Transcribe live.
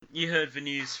You heard the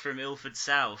news from Ilford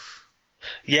South.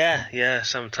 Yeah.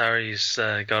 Sam Tarry's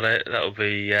got it. That'll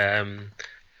be. I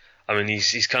mean,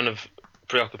 he's kind of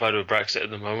preoccupied with Brexit at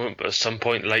the moment, but at some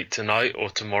point late tonight or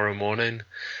tomorrow morning,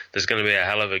 there's going to be a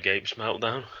hell of a Gapes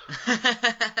meltdown.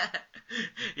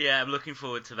 Yeah, I'm looking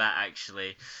forward to that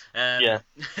actually. Yeah.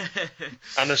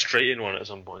 And a straight-in one at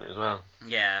some point as well.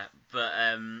 Yeah, but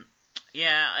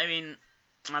yeah, I mean,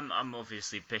 I'm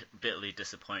obviously bitterly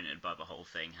disappointed by the whole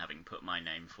thing, having put my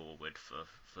name forward for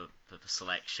the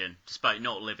selection, despite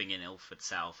not living in Ilford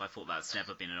South. I thought that's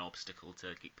never been an obstacle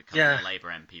to becoming a Labour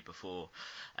MP before.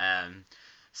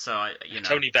 So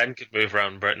Tony Benn could move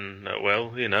around Britain at will.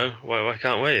 Why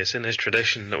can't we? It's in his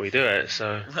tradition that we do it.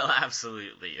 So well,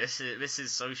 absolutely, this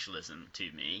is socialism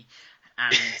to me,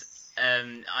 and.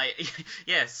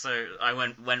 So I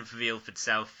went for the Ilford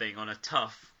South thing on a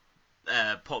tough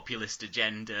populist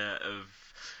agenda of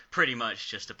pretty much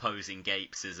just opposing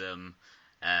Gapesism,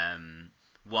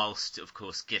 whilst of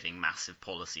course giving massive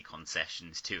policy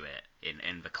concessions to it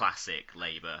in the classic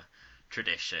Labour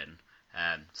tradition.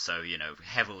 So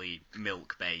heavily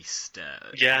milk-based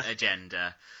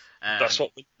agenda. That's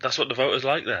what the voters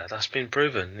like there. That's been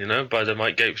proven, by the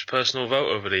Mike Gapes personal vote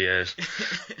over the years.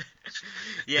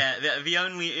 Yeah,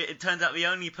 it turns out the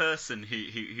only person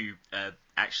who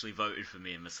actually voted for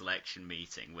me in the selection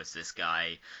meeting was this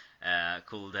guy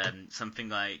called something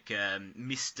like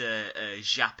Mr.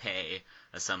 Japet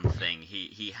or something.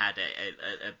 He had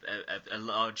a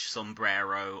large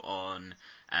sombrero on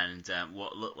and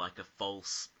what looked like a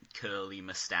false curly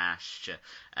moustache,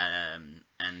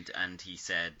 and he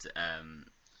said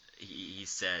he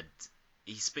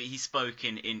spoke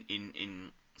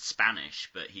in Spanish,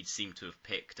 but he seemed to have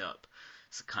picked up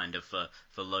kind of for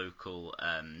local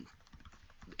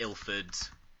Ilford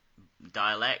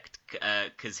dialect,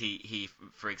 because he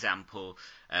for example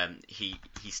he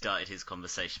started his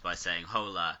conversation by saying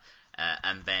hola,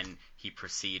 and then he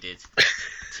proceeded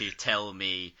to tell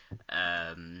me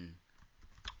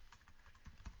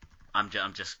I'm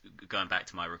just going back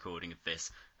to my recording of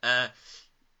this, y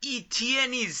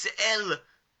tienes el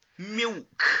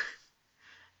milk.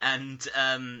 And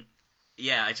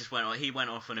I just went. He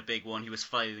went off on a big one. He was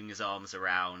flailing his arms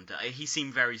around. He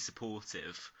seemed very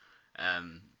supportive,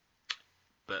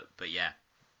 but yeah,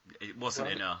 it wasn't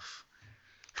enough.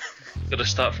 Got to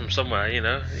start from somewhere,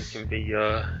 It can be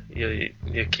your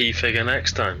key figure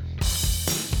next time.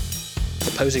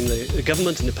 Opposing the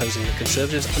government and opposing the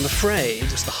Conservatives, I'm afraid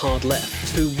it's the hard left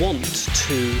who want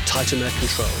to tighten their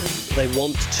control. They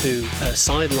want to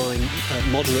sideline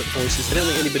moderate voices. I don't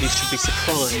think anybody should be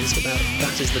surprised about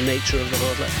that is the nature of the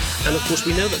hard left. And of course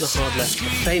we know that the hard left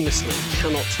famously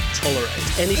cannot tolerate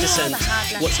any dissent.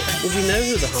 Well, we know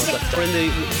who the hard left are in the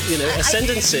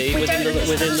ascendancy within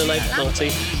the Labour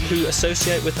Party who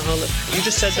associate with the hard left. You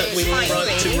just said that we were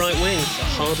right wing. The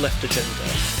hard left agenda,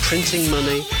 printing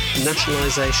money,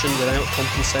 nationalisation without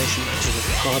compensation, that is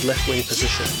a hard left-wing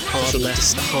position. Hard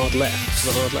left, the hard left,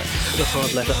 the hard left, the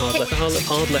hard left, the hard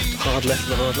left, the hard left, hard left, hard left,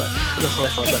 the hard left, the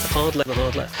hard left, hard left, the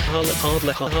hard left, hard left, hard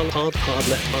left, hard left, hard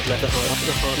left, hard left, the hard left,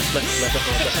 the hard left, left, the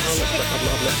hard left, hard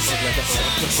left, hard left, hard left,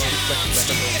 hard left, the hard left, left, the hard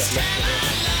left, left.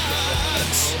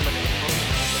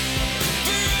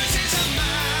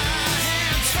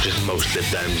 Just most Lib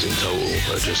Dems in total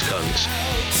are just cunts.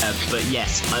 But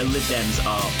yes, Lib Dems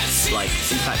are,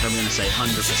 in fact, I'm going to say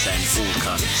 100% all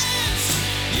cunts.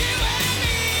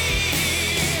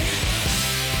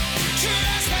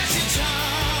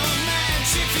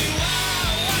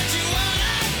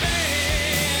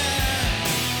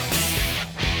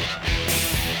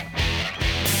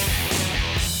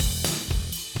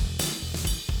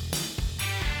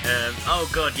 Oh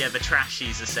god, yeah, the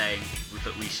trashies are saying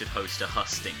that we should host a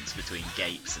hustings between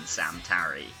Gapes and Sam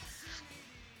Tarry.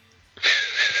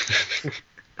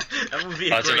 That would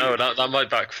be I don't know, that might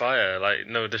backfire.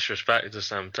 No disrespect to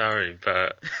Sam Tarry,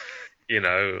 but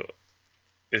we're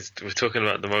talking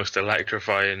about the most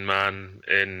electrifying man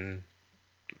in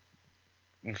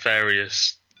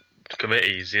various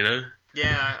committees,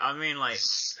 Yeah, I mean,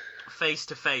 face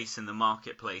to face in the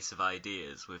marketplace of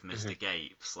ideas with Mr.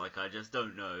 Gapes. I just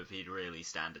don't know if he'd really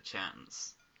stand a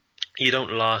chance. You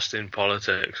don't last in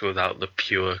politics without the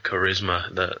pure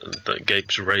charisma that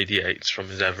Gapes radiates from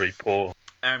his every pore.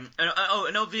 And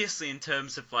obviously in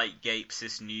terms of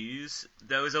Gapes' news,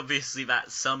 there was obviously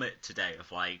that summit today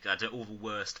of all the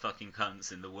worst fucking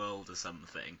cunts in the world or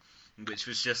something, which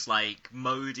was just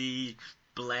Modi,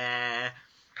 Blair,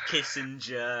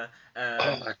 Kissinger.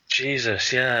 Oh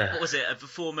Jesus, yeah. What was it? The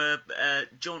former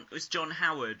John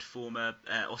Howard, former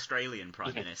Australian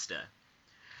Prime Minister.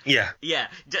 Yeah. Yeah,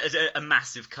 a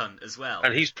massive cunt as well.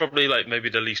 And he's probably like maybe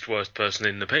the least worst person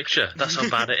in the picture. That's how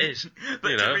bad it is.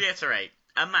 But you to know? reiterate,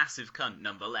 a massive cunt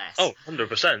nonetheless. Oh,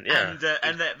 100%, yeah.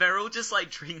 And they're all just like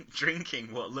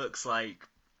drinking what looks like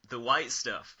the white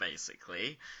stuff,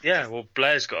 basically. Yeah, well,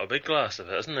 Blair's got a big glass of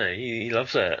it, hasn't he? He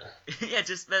loves it. Yeah,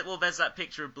 there's that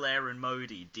picture of Blair and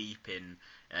Modi deep in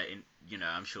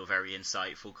I'm sure very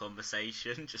insightful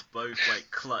conversation, just both like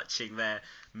clutching their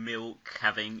milk,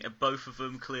 both of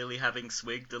them clearly having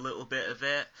swigged a little bit of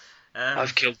it.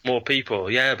 I've killed more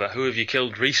people, yeah, but who have you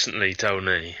killed recently,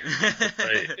 Tony?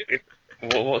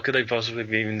 What could they possibly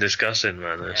be even discussing,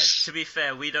 man? Yeah, to be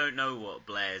fair, we don't know what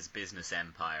Blair's business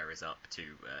empire is up to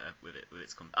with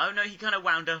its. Oh no, he kind of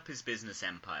wound up his business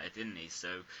empire, didn't he? So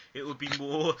it would be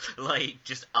more like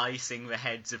just icing the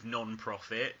heads of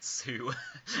non-profits who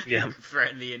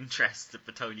threaten the interests of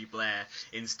the Tony Blair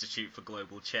Institute for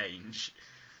Global Change,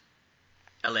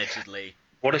 allegedly.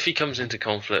 What if he comes into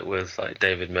conflict with like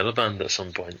David Miliband at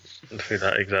some point through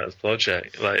that exact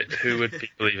project? Like, who would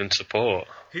people even support?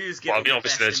 Who's giving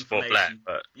obviously they support Blair,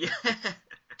 but yeah,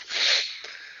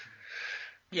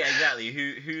 yeah, exactly.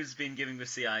 Who's been giving the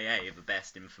CIA the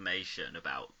best information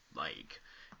about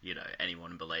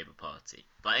anyone in the Labour Party?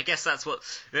 But I guess that's what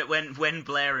when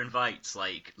Blair invites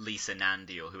like Lisa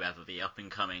Nandy or whoever the up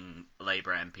and coming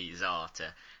Labour MPs are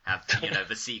to have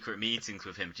the secret meetings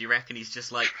with him. Do you reckon he's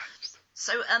just like?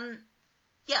 So,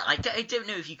 yeah, I don't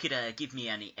know if you could give me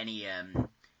any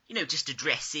just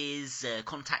addresses,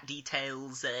 contact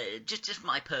details, just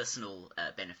my personal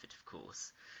benefit, of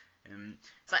course.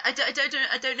 So I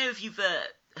don't know if you've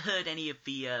heard any of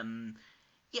the.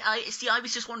 I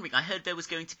was just wondering. I heard there was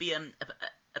going to be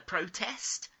a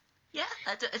protest. Yeah,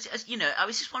 I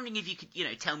was just wondering if you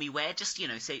could, tell me where, just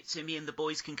so me and the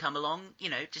boys can come along.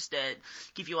 Just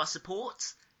give you our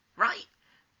support, right,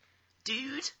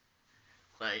 dude?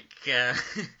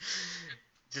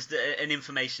 Just an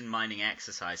information mining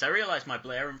exercise. I realised my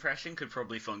Blair impression could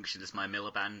probably function as my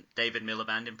David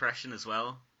Miliband impression as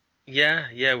well.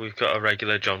 Yeah, we've got a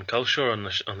regular John Culshaw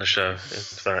on the show. In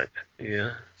fact,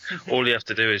 yeah. All you have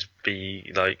to do is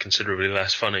be like considerably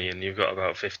less funny, and you've got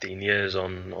about 15 years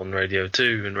on Radio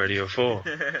 2 and Radio 4.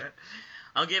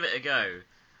 I'll give it a go.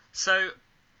 So,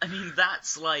 I mean,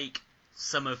 that's like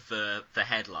some of the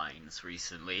headlines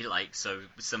recently, like some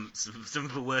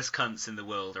of the worst cunts in the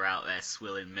world are out there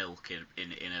swilling milk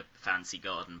in a fancy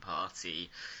garden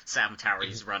party. Sam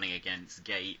Tarry's running against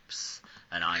Gapes,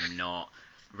 and I'm not.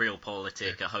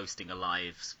 Realpolitik are hosting a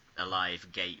live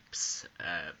Gapes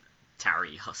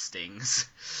Tarry hustings,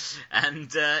 and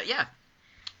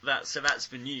that's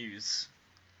the news.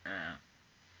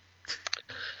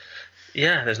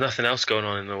 Yeah, there's nothing else going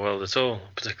on in the world at all,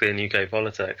 particularly in UK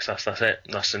politics. That's it.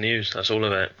 That's the news. That's all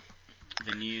of it.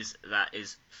 The news that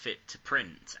is fit to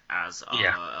print, as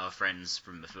our friends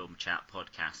from the Film Chat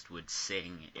podcast would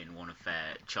sing in one of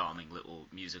their charming little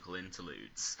musical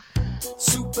interludes.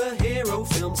 Superhero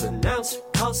films announced,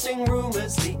 casting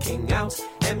rumours leaking out.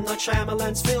 M. Night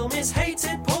Shyamalan's film is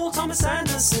hated, Paul Thomas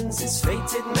Anderson's is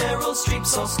fated, Meryl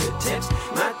Streep's Oscar tips,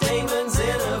 Matt Damon's in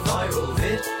a viral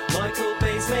vid, Michael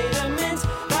Bay's made a mint.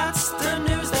 That's the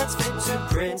news that's fit to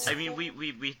print. I mean,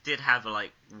 we did have a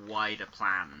wider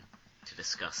plan to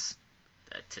discuss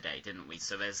today, didn't we?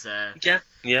 So there's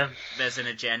there's an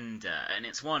agenda, and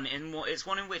it's one in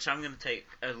which I'm going to take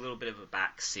a little bit of a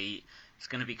back seat. It's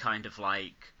going to be kind of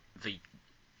like the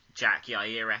Jack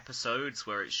Yair episodes,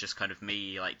 where it's just kind of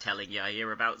me telling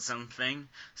Yair about something.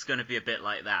 It's going to be a bit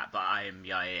like that, but I am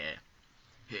Yair.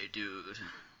 Hey, dude.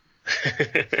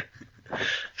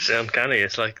 It's uncanny.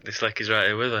 It's like he's right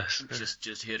here with us.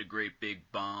 Just hit a great big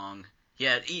bong.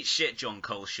 Yeah, eat shit, John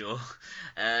Culshaw.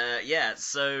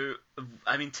 So,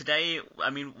 I mean, today,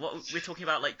 what we're talking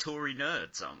about, Tory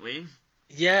nerds, aren't we?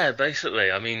 Yeah,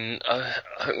 basically. I mean,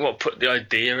 what put the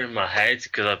idea in my head,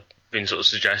 because I've been sort of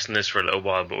suggesting this for a little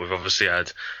while, but we've obviously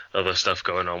had other stuff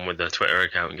going on with the Twitter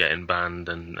account getting banned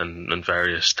and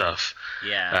various stuff.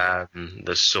 Yeah.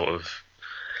 That's sort of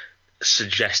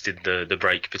suggested the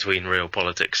break between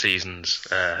Realpolitik seasons,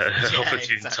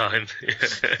 opportune time.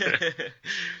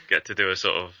 Get to do a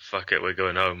sort of fuck it, we're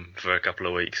going home for a couple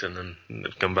of weeks and then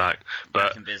come back. But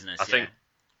back in business, I think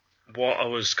what I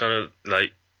was kind of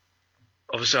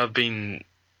obviously I've been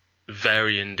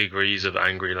varying degrees of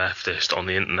angry leftist on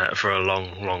the internet for a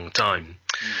long time.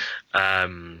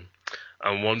 And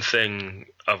one thing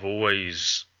I've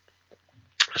always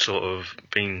sort of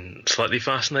been slightly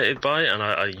fascinated by, and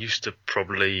I used to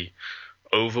probably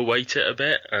overweight it a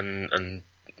bit and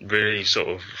really sort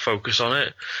of focus on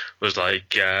it, was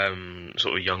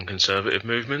sort of young conservative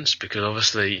movements, because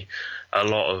obviously a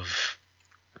lot of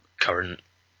current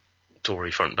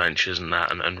Tory frontbenchers and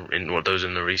that, and in what those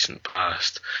in the recent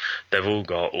past, they've all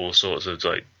got all sorts of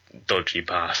like dodgy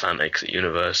past antics at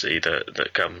university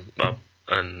that come up,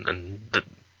 and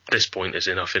this point is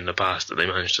enough in the past that they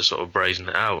managed to sort of brazen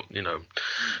it out,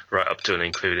 right up to and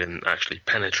including actually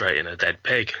penetrating a dead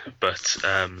pig. But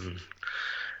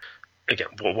again,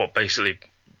 what basically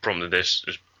prompted this,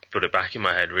 just put it back in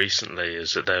my head recently,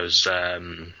 is that there was a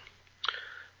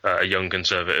young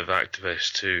conservative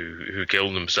activist who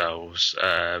killed themselves.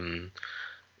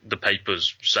 The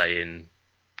papers saying,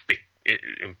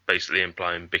 basically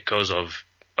implying because of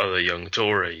other young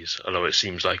Tories, although it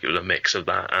seems like it was a mix of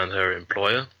that and her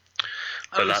employer.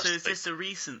 But so is this a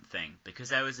recent thing? Because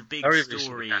there was a big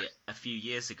story a few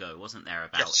years ago, wasn't there,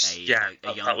 about a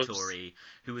young Tory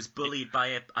who was bullied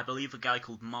by, I believe, a guy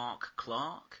called Mark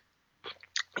Clark?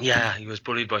 Yeah, he was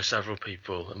bullied by several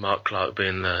people, Mark Clark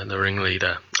being the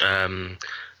ringleader. And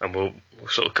we'll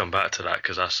sort of come back to that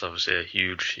because that's obviously a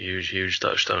huge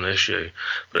touchstone issue.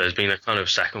 But there's been a kind of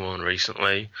second one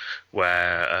recently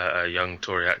where a young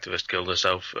Tory activist killed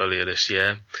herself earlier this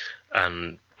year.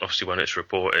 And obviously when it's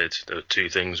reported, there were two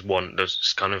things. One,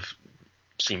 there's kind of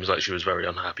seems like she was very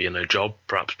unhappy in her job,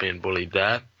 perhaps being bullied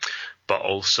there. But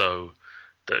also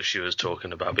that she was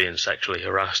talking about being sexually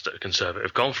harassed at a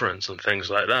Conservative conference and things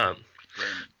like that.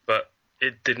 But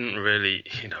it didn't really,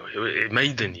 it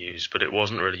made the news, but it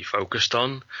wasn't really focused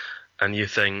on. And you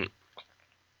think,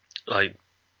 like,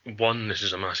 one, this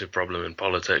is a massive problem in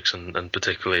politics and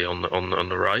particularly on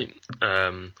the right,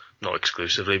 not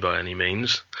exclusively by any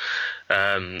means.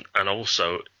 And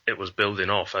also, it was building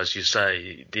off, as you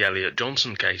say, the Elliot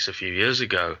Johnson case a few years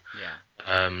ago. Yeah.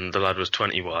 The lad was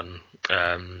 21.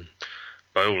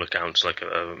 By all accounts, like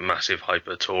a massive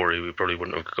hyper Tory. We probably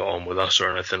wouldn't have got on with us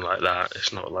or anything like that.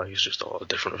 It's not like he's just a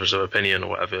different of opinion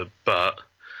or whatever, but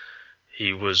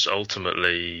he was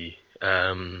ultimately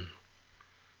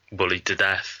bullied to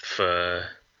death for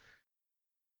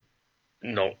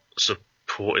not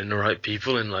supporting the right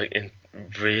people in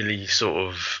really sort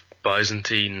of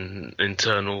Byzantine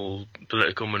internal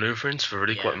political manoeuvrings for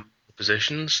really quite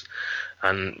positions.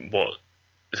 And what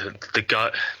the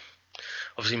guy...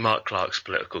 Obviously, Mark Clark's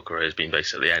political career has been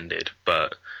basically ended,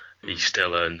 but he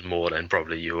still earned more than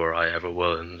probably you or I ever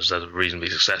will, and has had a reasonably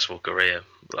successful career.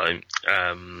 Like,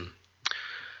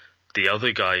 the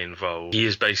other guy involved, he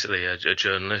is basically a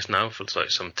journalist now for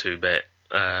like some 2-bit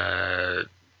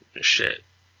shit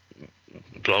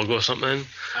blog or something.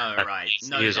 Oh, right.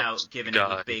 No doubt giving it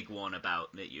a big one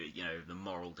about the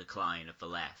moral decline of the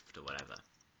left or whatever.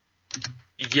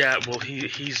 Yeah, well,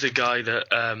 he's the guy that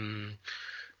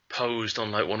posed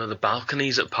on like one of the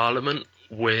balconies at Parliament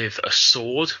with a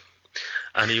sword,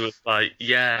 and he was like,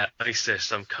 "Yeah, ISIS,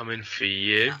 I'm coming for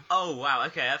you." Oh wow,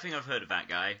 okay, I think I've heard of that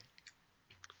guy.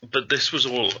 But this was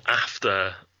all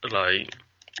after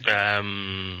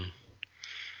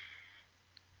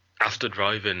after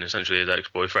driving essentially his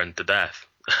ex-boyfriend to death,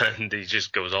 and he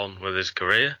just goes on with his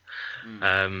career.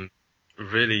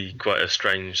 Really quite a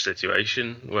strange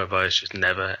situation whereby it's just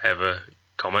never ever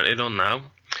commented on now.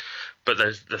 But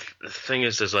there's the thing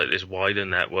is, there's like this wider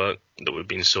network that we've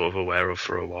been sort of aware of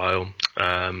for a while.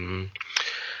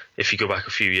 If you go back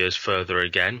a few years further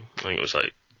again, I think it was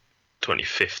like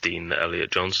 2015 that Elliot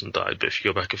Johnson died. But if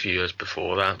you go back a few years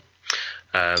before that,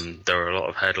 there were a lot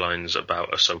of headlines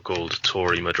about a so-called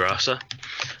Tory madrasa,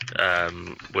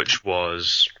 which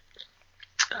was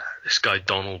this guy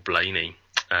Donald Blaney.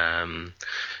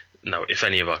 Now, if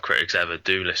any of our critics ever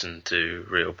do listen to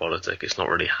Realpolitik, it's not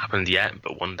really happened yet,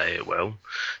 but one day it will.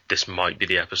 This might be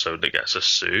the episode that gets us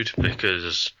sued,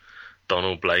 because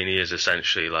Donald Blaney is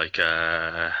essentially like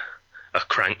a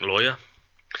crank lawyer.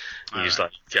 He's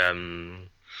like,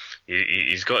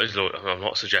 he's got his law. I'm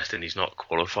not suggesting he's not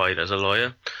qualified as a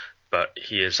lawyer, but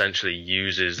he essentially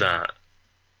uses that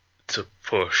to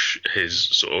push his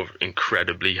sort of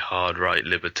incredibly hard right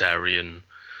libertarian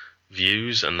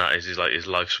views, and that is his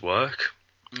life's work.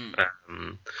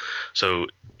 So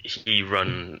he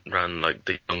ran like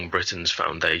the Young Britons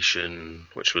Foundation,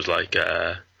 which was like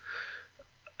a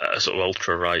sort of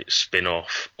ultra right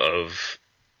spin-off of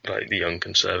like the Young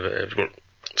Conservatives. Well,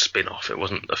 spin-off, it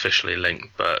wasn't officially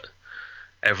linked, but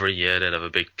every year they'd have a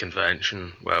big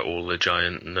convention where all the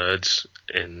giant nerds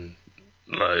in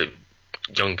like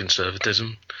Young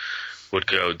Conservatism would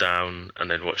go down, and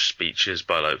they'd watch speeches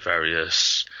by like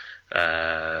various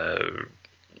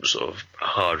sort of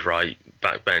hard right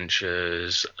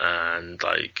backbenchers, and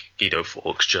like Guido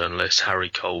Fawkes journalists. Harry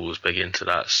Cole was big into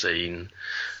that scene.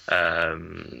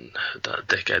 That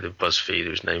dickhead of BuzzFeed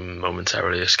whose name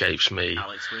momentarily escapes me.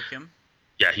 Alex Wickham.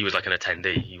 yeah, he was like an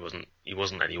attendee. He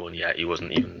wasn't anyone yet. He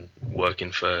wasn't even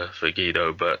working for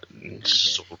Guido, but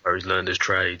sort of where he's learned his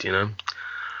trade, you know.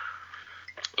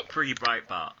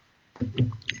 Pre-Breitbart.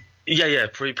 Yeah,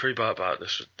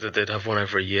 pre-Breitbart. They'd have one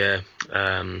every year.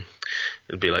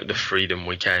 It'd be like the Freedom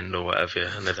Weekend or whatever,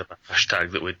 and they'd have a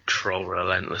hashtag that we'd troll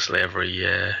relentlessly every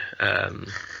year.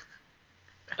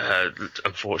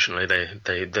 Unfortunately,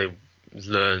 they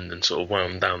learned and sort of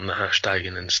wound down the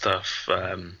hashtagging and stuff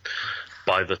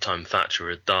by the time Thatcher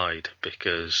had died,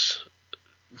 because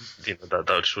that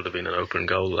just would have been an open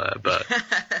goal there. But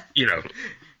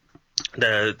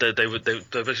they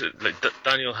basically, like,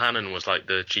 Daniel Hannan was like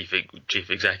the chief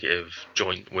executive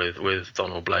joint with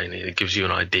Donald Blaney. It gives you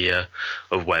an idea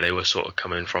of where they were sort of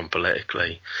coming from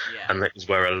politically, and that is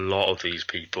where a lot of these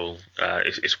people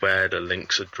it's where the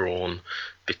links are drawn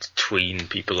between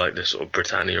people like the sort of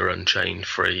Britannia Unchained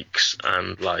freaks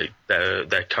and like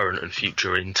their current and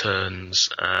future interns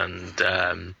and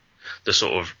the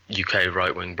sort of UK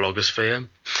right-wing blogosphere. And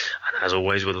as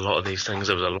always with a lot of these things,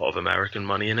 there was a lot of American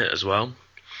money in it as well.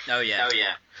 Oh yeah.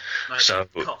 Like so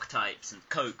cock types and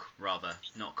coke, rather,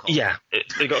 not cock. Yeah,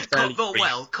 they got fairly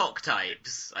cock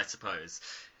types, I suppose.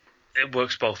 It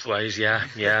works both ways, yeah.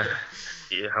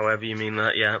 However you mean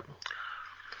that, yeah.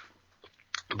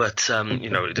 But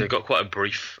they got quite a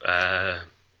brief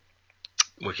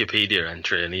Wikipedia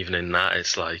entry, and even in that,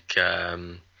 it's like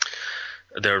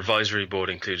their advisory board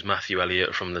includes Matthew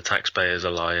Elliott from the Taxpayers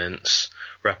Alliance,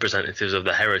 representatives of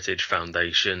the Heritage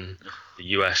Foundation, the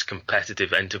U.S.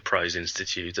 Competitive Enterprise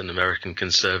Institute and American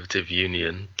Conservative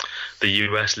Union, the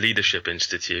U.S. Leadership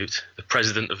Institute, the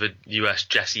president of the U.S.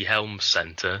 Jesse Helms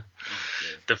Center,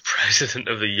 the president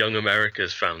of the Young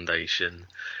Americas Foundation,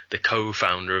 the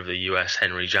co-founder of the U.S.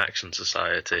 Henry Jackson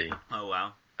Society. Oh,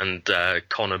 wow. And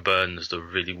Connor Burns, the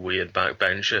really weird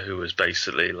backbencher who was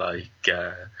basically like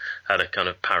had a kind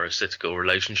of parasitical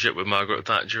relationship with Margaret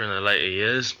Thatcher in her later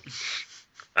years.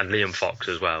 And Liam Fox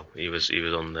as well. He was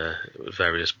on the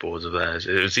various boards of theirs.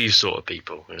 It was these sort of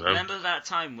people, you know. Remember that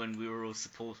time when we were all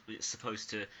supposed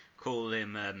to call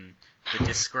him the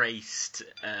disgraced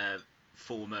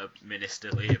former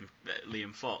minister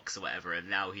Liam Fox or whatever, and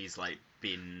now he's like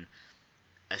been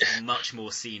a much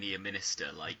more senior minister,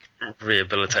 like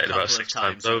rehabilitated about 6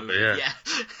 times over. Yeah.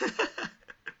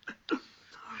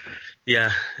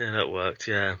 Yeah, that worked.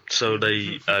 Yeah. So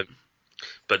they,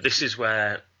 but this is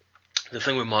where the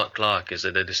thing with Mark Clark is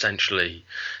that essentially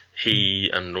he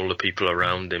and all the people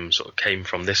around him sort of came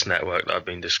from this network that I've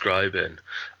been describing,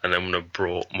 and then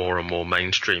brought more and more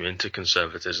mainstream into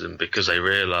conservatism because they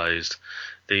realised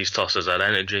these tossers had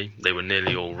energy. They were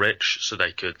nearly all rich, so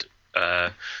they could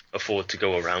afford to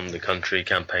go around the country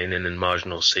campaigning in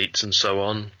marginal seats and so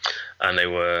on, and they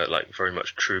were like very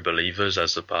much true believers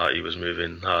as the party was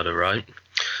moving harder right.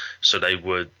 So they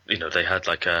would, they had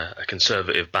like a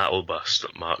conservative battle bus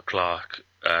that Mark Clark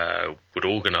would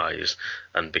organise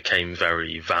and became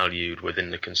very valued within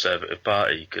the Conservative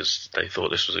Party because they thought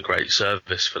this was a great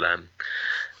service for them.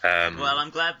 Well,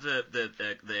 I'm glad that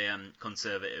the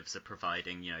Conservatives are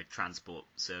providing, transport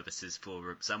services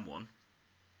for someone.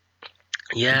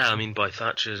 Yeah, I mean, by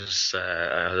Thatcher's,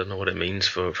 I don't know what it means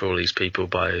for all these people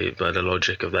by the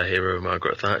logic of their hero,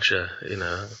 Margaret Thatcher.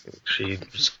 She'd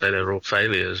say they're all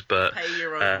failures, but... Pay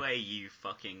your own way, you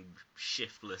fucking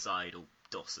shiftless idle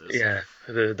dossers. Yeah,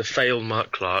 the failed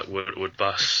Mark Clark would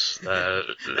bus...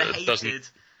 the hated...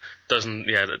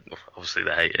 Obviously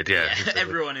the hated, yeah.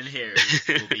 Everyone in here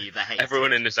will be the hated.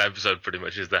 Everyone in this episode pretty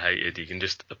much is the hated. You can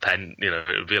just append,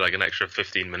 it would be like an extra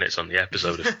 15 minutes on the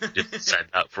episode if you just said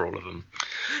that for all of them.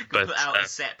 But put out a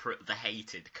separate the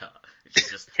hated cut, which is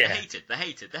just the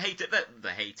hated.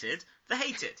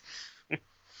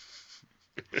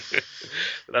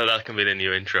 That can be the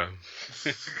new intro.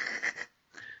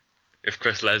 If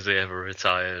Chris Leslie ever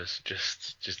retires,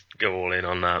 just go all in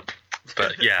on that.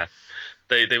 But yeah.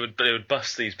 They would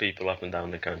bust these people up and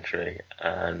down the country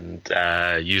and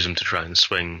use them to try and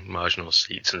swing marginal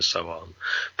seats and so on.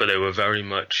 But they were very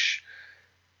much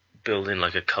building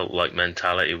like a cult-like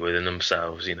mentality within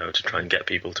themselves, to try and get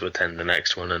people to attend the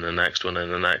next one and the next one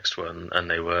and the next one. And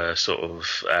they were sort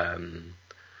of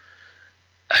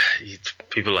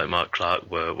people like Mark Clark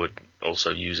were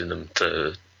also using them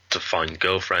to find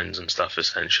girlfriends and stuff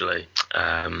essentially.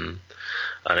 And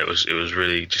it was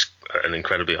really just an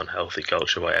incredibly unhealthy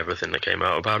culture by everything that came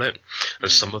out about it. And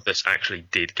some of this actually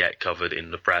did get covered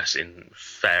in the press in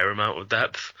fair amount of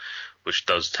depth, which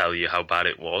does tell you how bad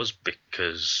it was,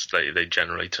 because they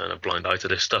generally turn a blind eye to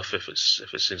this stuff if it's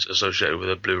associated with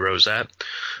a blue rosette,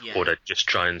 or they just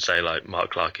try and say like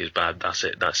Mark Clark is bad, that's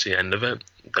it, that's the end of it.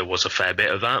 There was a fair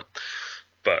bit of that,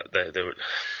 but they were.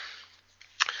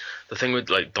 the thing with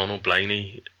like Donald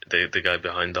Blaney, the guy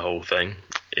behind the whole thing,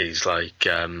 is like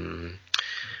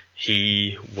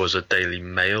he was a Daily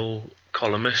Mail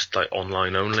columnist, like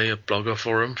online only, a blogger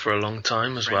for him for a long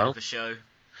time as well. Of the show.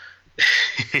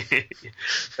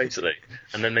 Basically,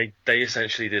 and then they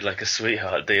essentially did like a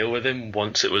sweetheart deal with him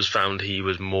once it was found he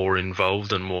was more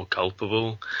involved and more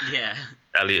culpable. Yeah.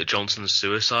 Elliot Johnson's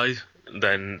suicide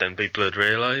than people had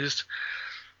realised.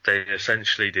 They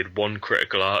essentially did one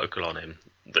critical article on him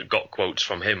that got quotes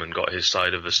from him and got his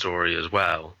side of the story as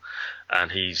well.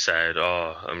 And he said,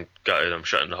 "Oh, I'm gutted, I'm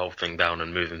shutting the whole thing down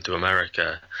and moving to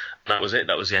America." And that was it.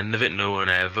 That was the end of it. No one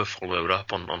ever followed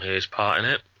up on his part in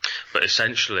it. But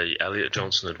essentially, Elliot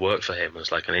Johnson had worked for him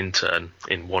as like an intern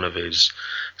in one of his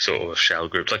sort of shell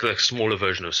groups, like a smaller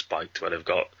version of Spiked, where they've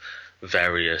got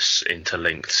various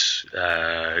interlinked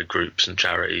groups and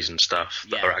charities and stuff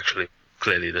that are actually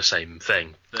clearly the same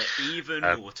thing. But even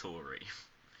more Tory.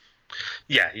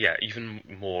 Yeah, even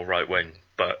more right wing,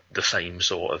 but the same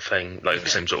sort of thing, like the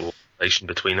same sort of relation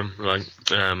between them. Like,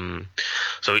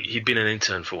 so he'd been an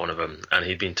intern for one of them, and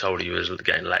he'd been told he was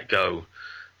getting let go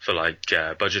for like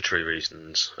budgetary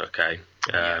reasons. Okay,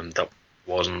 that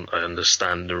wasn't, I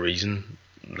understand, the reason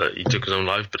that he took his own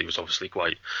life, but he was obviously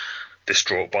quite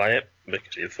distraught by it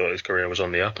because he thought his career was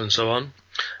on the up and so on.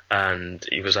 And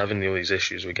he was having all these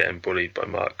issues with getting bullied by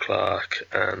Mark Clark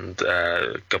and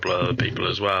a couple of other people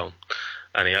as well.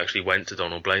 And he actually went to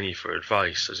Donald Blaney for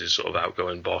advice as his sort of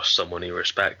outgoing boss, someone he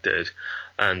respected.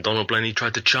 And Donald Blaney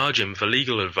tried to charge him for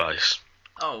legal advice.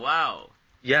 Oh, wow.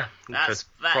 Yeah. That is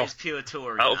pure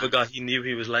Tory. Out of a guy he knew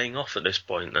he was laying off at this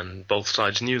point, and both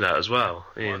sides knew that as well.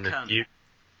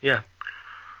 Yeah.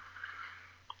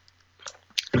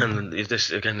 And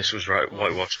this was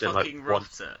whitewashed in like one.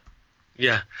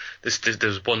 Yeah,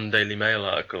 there's one Daily Mail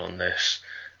article on this,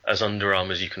 as underarm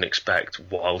as you can expect,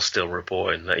 while still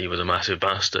reporting that he was a massive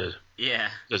bastard. Yeah.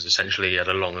 Because essentially he had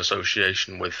a long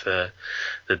association with the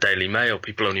Daily Mail.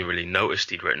 People only really noticed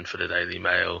he'd written for the Daily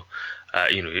Mail.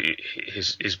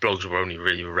 His blogs were only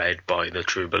really read by the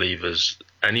true believers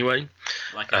anyway.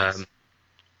 Like us.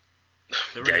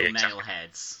 The real nail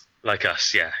heads. Like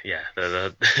us, yeah.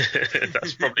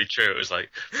 That's probably true. It was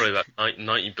like probably about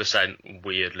 90%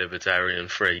 weird libertarian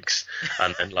freaks,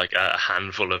 and then like a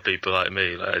handful of people like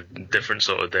me, like a different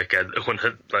sort of dickhead that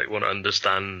want to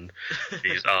understand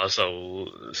these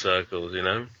arsehole circles, you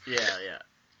know? Yeah.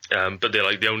 But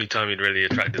the only time he'd really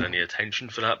attracted any attention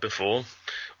for that before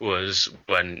was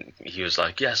when he was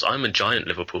like, "Yes, I'm a giant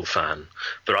Liverpool fan,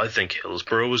 but I think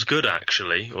Hillsborough was good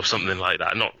actually," or something like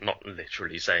that. Not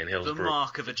literally saying Hillsborough. The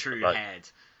mark of a true head.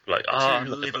 Like,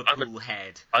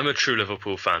 head. I'm a true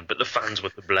Liverpool fan, but the fans were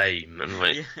to blame. And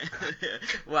like,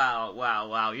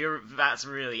 wow. That's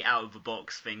really out of the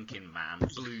box thinking, man.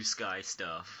 Blue sky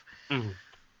stuff.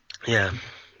 Yeah.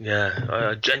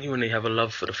 I genuinely have a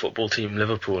love for the football team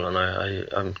Liverpool, and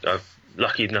I'm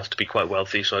lucky enough to be quite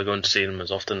wealthy, so I go and see them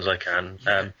as often as I can.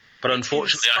 But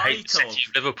unfortunately, I hate the city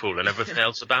of Liverpool and everything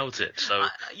else about it. So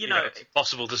it's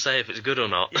impossible to say if it's good or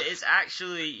not. It's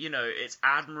actually, it's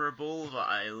admirable that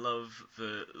I love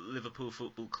the Liverpool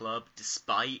Football Club,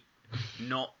 despite,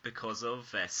 not because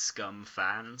of, their scum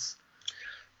fans.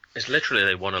 It's literally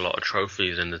they won a lot of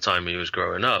trophies in the time he was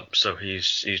growing up, so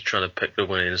he's trying to pick the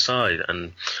winning side,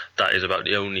 and that is about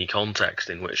the only context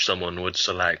in which someone would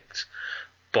select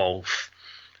both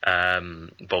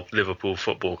Liverpool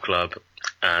Football Club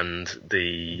and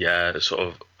the sort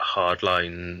of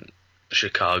hardline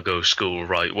Chicago school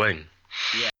right wing.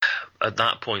 Yeah. At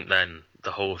that point, then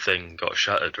the whole thing got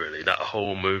shuttered. Really, that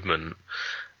whole movement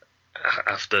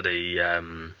after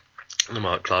the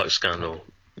Mark Clark scandal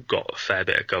got a fair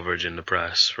bit of coverage in the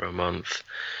press for a month.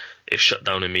 It shut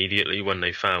down immediately when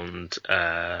they found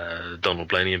Donald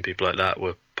Blaney and people like that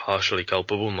were partially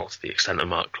culpable, not to the extent of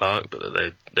Mark Clark, but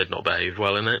that they'd not behaved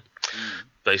well in it.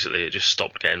 Basically, it just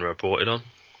stopped getting reported on.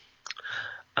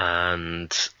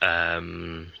 And,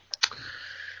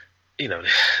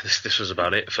 this was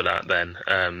about it for that then,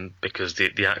 because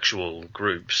the actual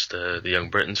groups, the Young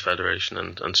Britons Federation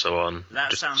and so on...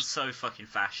 That sounds so fucking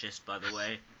fascist, by the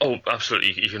way. Oh,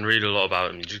 absolutely. You can read a lot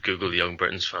about them. You just Google the Young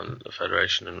Britons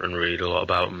Federation and read a lot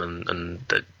about them, and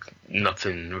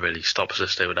nothing really stops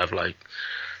us. They would have,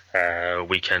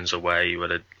 weekends away where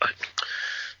they'd,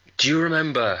 do you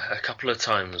remember a couple of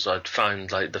times I'd find,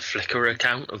 the Flickr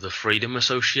account of the Freedom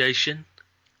Association?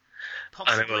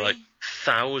 Possibly. And it were,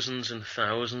 thousands and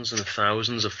thousands and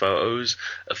thousands of photos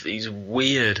of these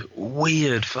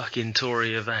weird fucking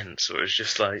Tory events where it's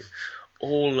just,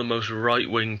 all the most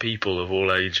right-wing people of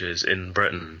all ages in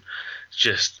Britain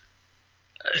just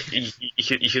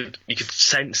you could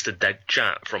sense the dead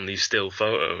chat from these still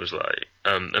photos, like,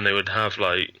 and they would have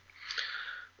like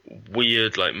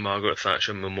weird like Margaret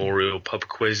Thatcher memorial pub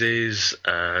quizzes,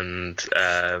 and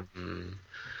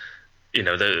you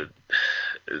know, the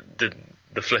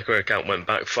Flickr account went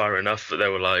back far enough that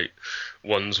there were like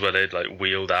ones where they'd like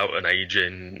wheeled out an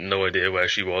aging, no idea where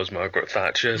she was, Margaret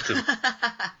Thatcher as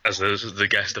the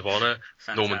guest of honour.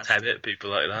 Norman Tebbit, people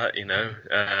like that, you know.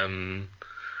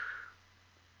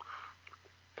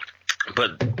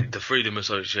 But the Freedom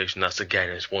Association, that's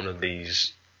again, it's one of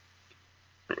these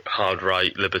hard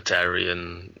right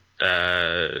libertarian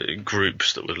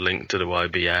groups that was linked to the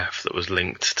YBF, that was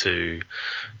linked to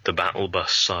the battle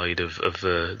bus side of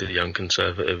the Young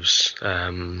Conservatives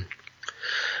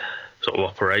sort of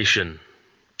operation.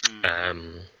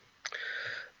 And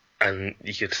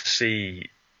you could see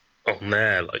on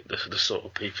there like the sort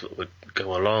of people that would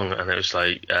go along, and it was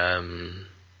like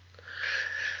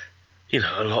you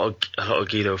know, a lot of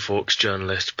Guido Fawkes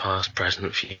journalists, past,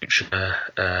 present, future,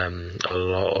 a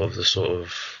lot of the sort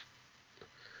of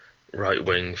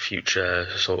right-wing future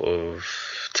sort of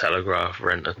Telegraph,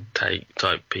 renter take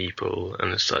type people,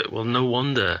 and it's like, well, no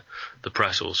wonder the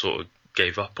press all sort of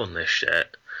gave up on this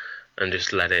shit and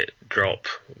just let it drop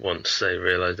once they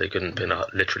realised they couldn't pin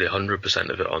literally 100%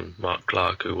 of it on Mark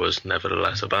Clark, who was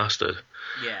nevertheless a bastard.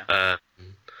 Yeah.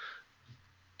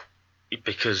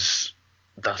 Because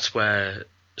that's where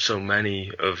so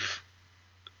many of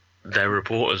their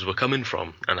reporters were coming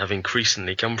from, and have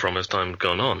increasingly come from as time had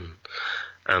gone on,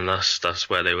 and that's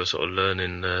where they were sort of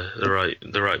learning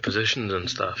the right positions and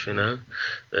stuff. You know,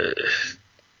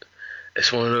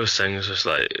 it's one of those things. Just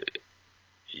like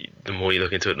the more you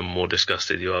look into it, the more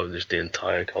disgusted you are with just the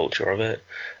entire culture of it.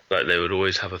 Like, they would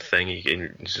always have a thing.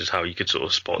 This is how you could sort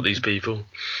of spot these people.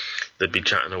 They'd be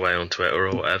chatting away on Twitter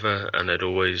or whatever, and they'd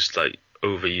always like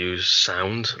overuse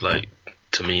sound, like,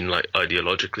 to mean like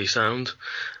ideologically sound,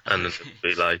 and then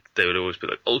they would always be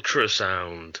like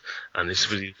ultrasound, and this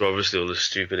was obviously all the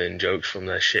stupid in jokes from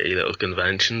their shitty little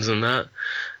conventions and that,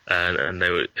 and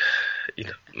they were, you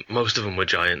know, most of them were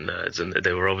giant nerds, and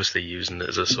they were obviously using it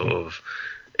as a sort of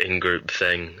in-group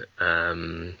thing.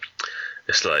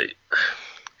 It's like,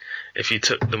 if you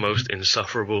took the most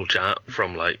insufferable chat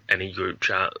from like any group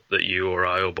chat that you or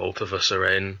I or both of us are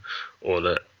in, or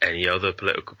that any other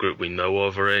political group we know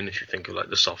of are in, if you think of like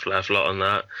the soft left lot and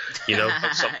that, you know,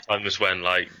 but sometimes when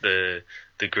like the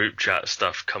group chat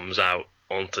stuff comes out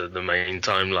onto the main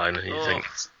timeline, and you think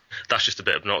that's just a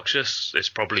bit obnoxious. It's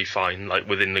probably fine like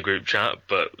within the group chat,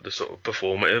 but the sort of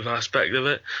performative aspect of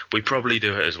it, we probably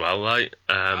do it as well. Like,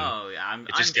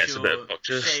 it just gets sure a bit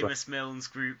obnoxious. Seamus Milne's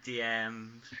group DM,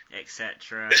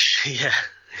 etc. Yeah.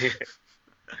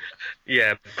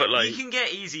 Yeah, but like, you can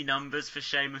get easy numbers for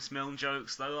Seamus Milne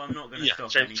jokes, though. I'm not going to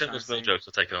stop anytime soon. Seamus Milne jokes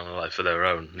are taking on a life of their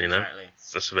own, you know. Exactly.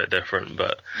 That's a bit different,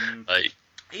 but like,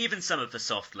 even some of the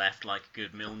soft left like a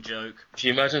good Milne joke. Can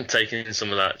you imagine taking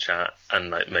some of that chat and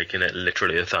like making it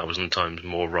literally 1,000 times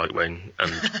more right wing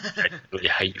and really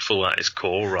hateful at its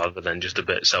core, rather than just a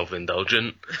bit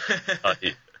self-indulgent?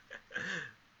 Like,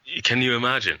 can you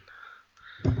imagine?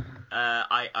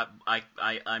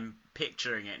 I'm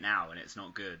picturing it now, and it's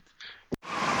not good.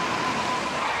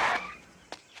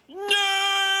 Nerd!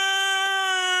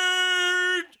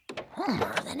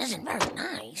 Homer, that isn't very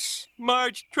nice.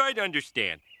 Marge, try to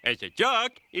understand. As a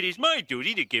jock, it is my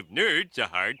duty to give nerds a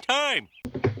hard time.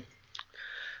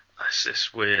 It's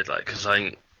just weird, like, because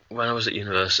when I was at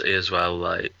university as well,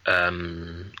 like,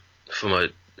 for my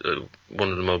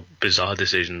one of the more bizarre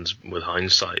decisions with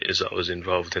hindsight is that I was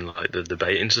involved in like the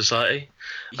debating society,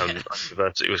 and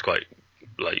university was quite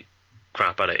like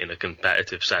crap at it in a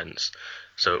competitive sense,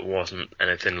 so it wasn't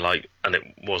anything like, and it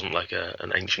wasn't like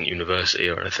an ancient university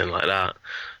or anything like that,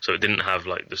 so it didn't have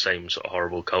like the same sort of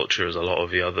horrible culture as a lot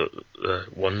of the other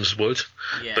ones would.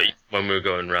 But when we were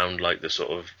going around like the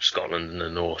sort of Scotland and the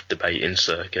North debating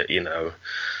circuit, you know,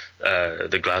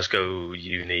 the Glasgow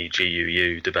Uni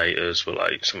GUU debaters were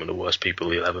like some of the worst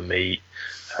people you'll ever meet.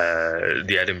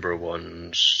 The Edinburgh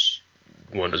ones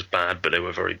weren't as bad, but they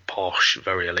were very posh,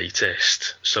 very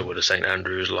elitist. So were the St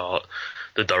Andrews lot.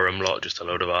 The Durham lot, just a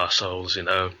load of arseholes, you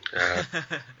know.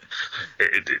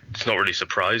 It's not really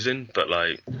surprising, but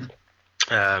like,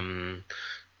 the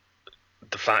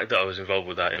fact that I was involved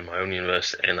with that in my own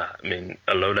university, and I mean,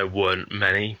 although there weren't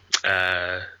many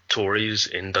Tories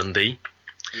in Dundee,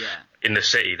 in the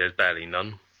city there's barely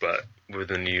none, but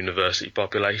within the university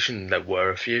population there were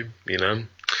a few, you know,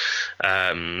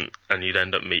 and you'd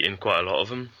end up meeting quite a lot of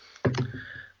them,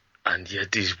 and you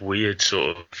had these weird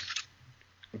sort of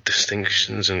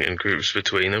distinctions and groups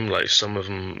between them. Like, some of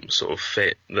them sort of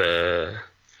fit the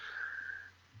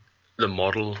the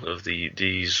model of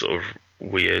these sort of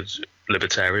weird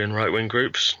libertarian right-wing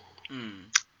groups.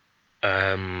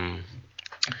 And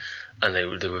they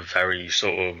were very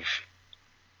sort of,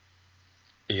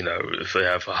 you know, if they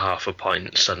have a half a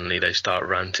pint, suddenly they start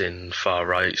ranting far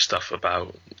right stuff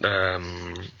about,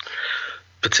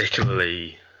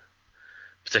 particularly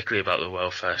about the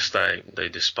welfare state. They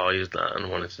despised that and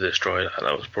wanted to destroy that.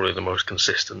 That was probably the most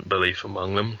consistent belief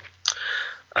among them.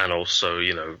 And also,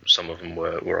 you know, some of them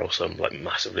were also like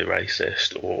massively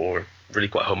racist or really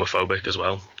quite homophobic as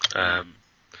well,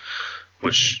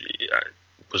 which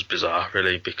was bizarre,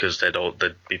 really, because they'd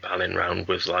be palling around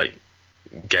with like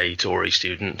gay Tory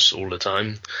students all the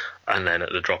time, and then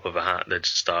at the drop of a hat they'd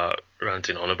start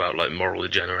ranting on about like moral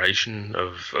degeneration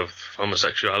of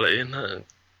homosexuality and that.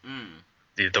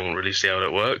 You don't really see how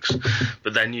it works.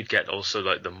 But then you'd get also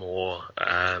like the more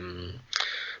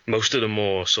most of the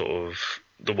more sort of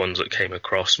the ones that came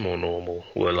across more normal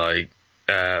were like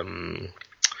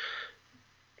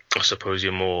I suppose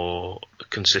you're more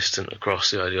consistent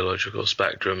across the ideological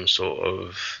spectrum, sort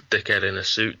of dickhead in a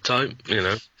suit type, you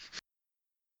know.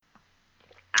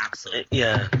 Absolutely.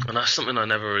 Yeah, and that's something I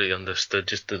never really understood,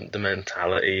 just the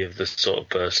mentality of the sort of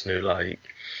person who like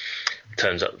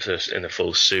turns up in a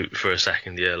full suit for a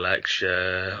second year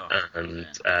lecture and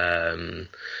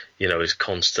you know, is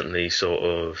constantly sort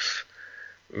of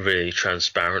really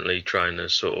transparently trying to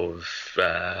sort of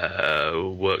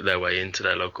work their way into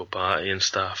their local party and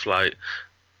stuff. Like,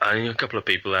 I knew a couple of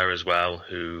people there as well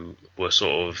who were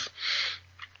sort of,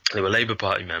 they were Labour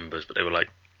Party members, but they were like,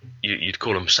 you'd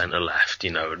call them centre-left,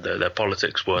 you know. Their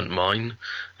politics weren't mine,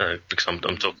 because I'm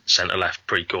talking centre-left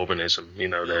pre-Corbynism, you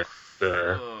know.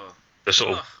 They're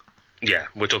sort of, yeah,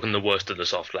 we're talking the worst of the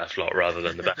soft left lot rather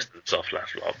than the best of the soft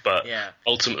left lot. But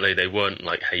ultimately they weren't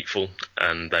like hateful,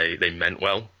 and they meant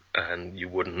well, and you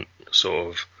wouldn't sort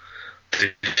of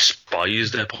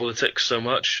despise their politics so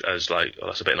much as like, oh,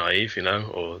 that's a bit naive, you know,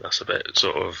 or that's a bit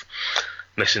sort of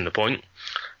missing the point.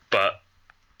 But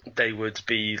they would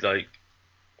be like,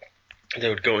 they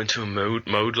would go into a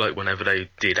mode like whenever they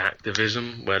did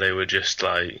activism, where they were just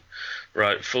like,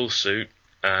 right, full suit,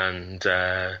 and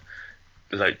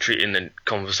like treating the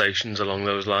conversations along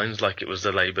those lines like it was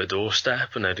the Labour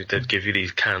doorstep, and they'd give you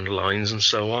these canned lines and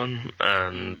so on,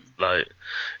 and like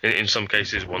in some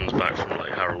cases one's back from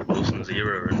like Harold Wilson's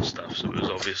era and stuff, so it was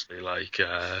obviously like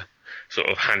sort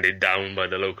of handed down by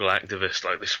the local activists,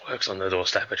 like, this works on the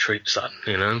doorstep, a treat, son,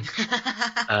 you know.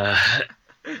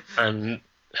 And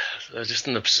there's just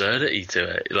an absurdity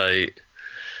to it, like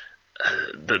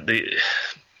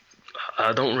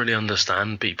I don't really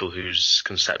understand people whose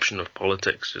conception of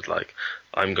politics is like,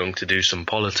 I'm going to do some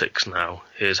politics now.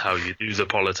 Here's how you do the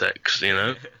politics, you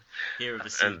know? Here are the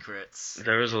secrets. And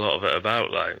there is a lot of it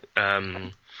about, like,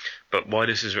 but why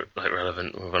this is like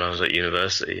relevant when I was at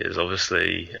university is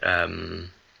obviously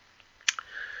in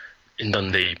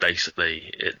Dundee, basically,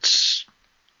 it's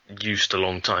used a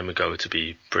long time ago to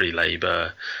be pretty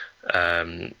Labour.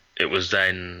 It was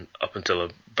then, up until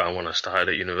about when I started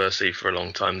at university, for a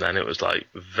long time then, it was like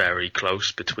very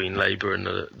close between Labour and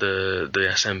the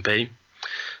SNP,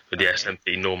 with the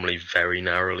SNP normally very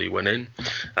narrowly winning.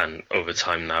 And over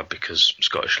time now, because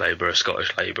Scottish Labour,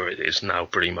 it is now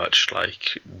pretty much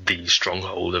like the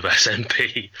stronghold of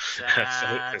SNP.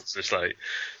 So it's just like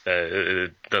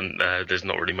there's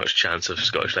not really much chance of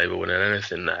Scottish Labour winning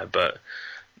anything there, but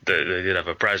they did have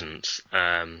a presence,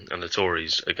 and the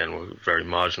Tories, again, were very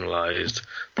marginalised.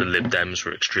 The Lib Dems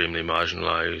were extremely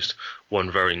marginalised. One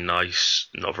very nice,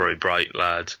 not very bright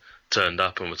lad turned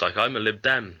up and was like, I'm a Lib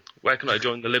Dem. Where can I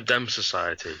join the Lib Dem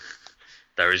Society?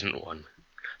 There isn't one.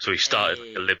 So he started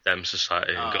like a Lib Dem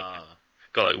Society and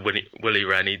got like Willie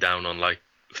Rennie down on like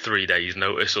 3 days'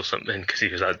 notice or something, because he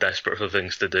was that desperate for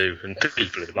things to do and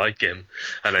people who like him.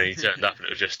 And then he turned up and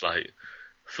it was just like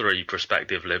 3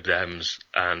 prospective Lib Dems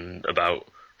and about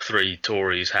 3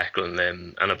 Tories heckling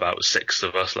him and about 6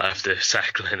 of us leftists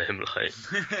heckling him, like.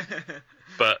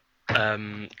 But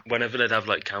whenever they'd have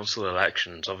like council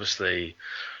elections, obviously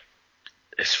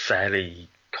it's fairly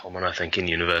common, I think, in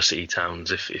university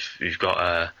towns, if you've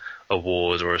got a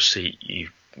ward or a seat,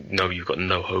 you know you've got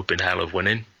no hope in hell of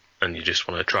winning, and you just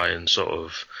want to try and sort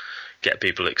of get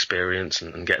people experience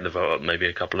and get the vote up maybe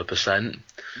a couple of %.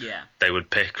 Yeah. They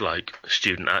would pick like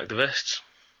student activists.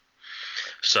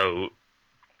 So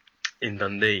in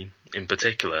Dundee in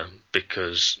particular,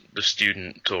 because the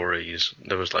student Tories,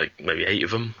 there was like maybe 8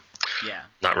 of them. Yeah.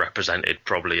 That represented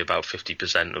probably about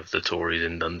 50% of the Tories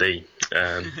in Dundee.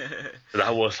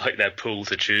 That was like their pool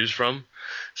to choose from.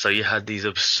 So you had these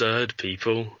absurd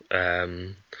people,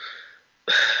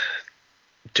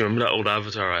 Do you remember that old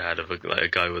avatar I had of a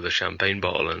guy with a champagne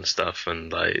bottle and stuff,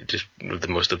 and like just with the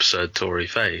most absurd Tory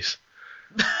face?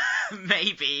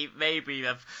 maybe.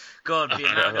 God, the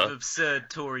amount of absurd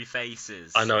Tory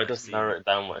faces. I know it doesn't narrow it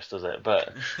down much, does it?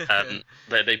 But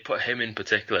they put him in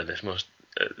particular. This most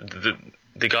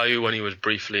the guy who, when he was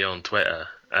briefly on Twitter,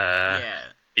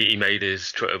 he made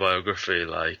his Twitter biography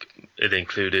like it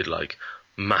included like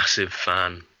massive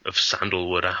fan of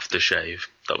sandalwood aftershave.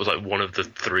 That was like one of the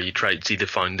 3 traits he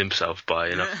defined himself by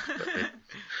in a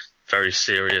very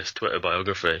serious Twitter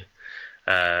biography.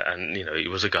 And you know, he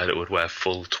was a guy that would wear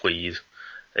full tweed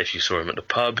if you saw him at the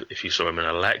pub, if you saw him in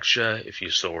a lecture, if you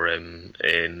saw him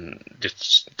in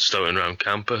just stoating around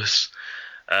campus.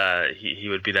 He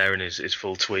would be there in his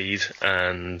full tweed,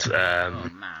 and oh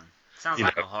man, sounds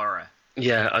like a horror.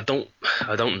 Yeah, I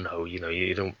don't know. You know,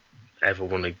 you don't ever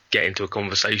want to get into a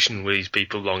conversation with these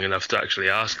people long enough to actually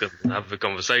ask them and have a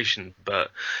conversation. But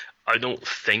I don't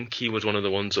think he was one of the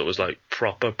ones that was like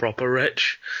proper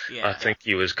rich. Yeah. I think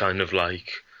he was kind of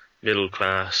like middle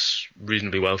class,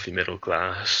 reasonably wealthy middle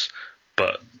class,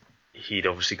 but he'd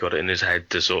obviously got it in his head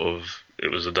to sort of,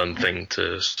 it was a done thing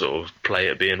to sort of play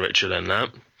at being richer than that.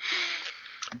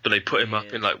 But they put him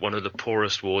up in like one of the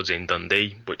poorest wards in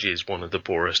Dundee, which is one of the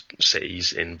poorest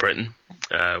cities in Britain.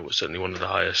 Certainly one of the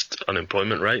highest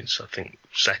unemployment rates. I think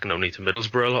second only to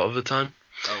Middlesbrough a lot of the time.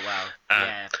 Oh wow!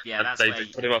 Yeah, that's they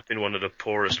put him up in one of the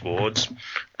poorest wards,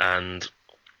 and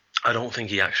I don't think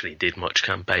he actually did much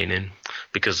campaigning,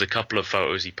 because a couple of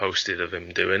photos he posted of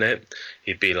him doing it,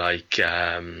 he'd be like,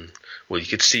 well, you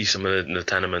could see some of the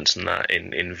tenements and that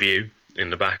in view in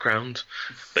the background,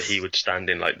 but he would stand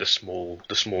in like the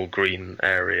small green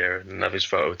area and have his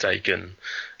photo taken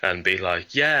and be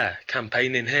like, yeah,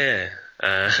 campaigning here.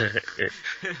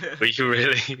 But you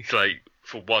really, like,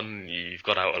 for one, you've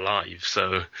got out alive,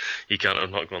 so you can't have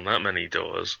knocked on that many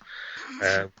doors.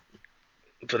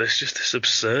 But it's just this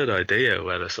absurd idea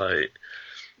where it's like,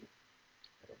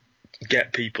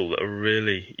 get people that are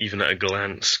really, even at a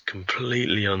glance,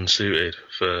 completely unsuited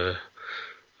for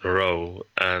the role,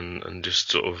 and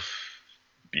just sort of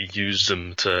use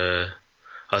them to,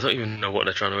 I don't even know what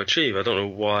they're trying to achieve. I don't know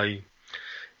why,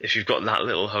 if you've got that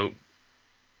little hope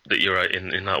that you're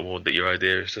in that ward, that your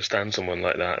idea is to stand someone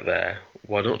like that there,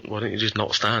 why don't you just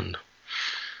not stand?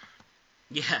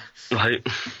 Yeah. Like,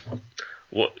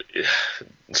 what?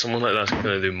 Someone like that's going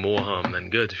to do more harm than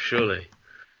good, surely,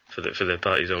 for the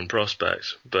party's own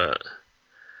prospects. But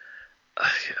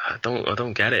I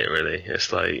don't get it really.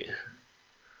 It's like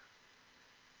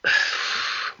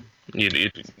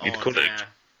you'd call it.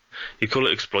 You call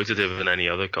it exploitative in any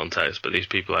other context, but these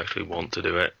people actually want to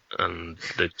do it, and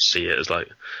they see it as like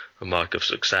a mark of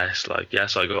success. Like,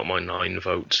 yes, I got my 9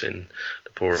 votes in the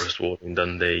poorest ward in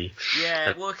Dundee.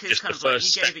 Yeah, well, it's kind of like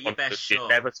you gave it your best shot.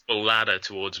 The inevitable ladder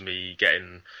towards me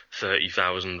getting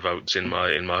 30,000 votes in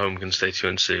my home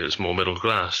constituency that's more middle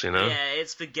class, you know? Yeah,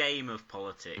 it's the game of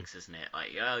politics, isn't it? Like,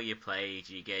 oh, you played,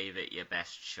 you gave it your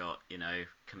best shot, you know,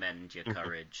 commend your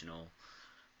courage and all.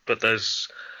 But there's...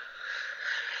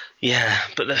 Yeah,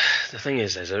 but the thing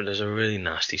is, there's a really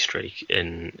nasty streak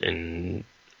in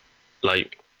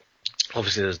like,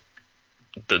 obviously there's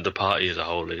the party as a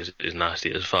whole is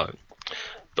nasty as fuck,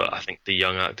 but I think the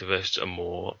young activists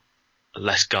are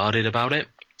less guarded about it.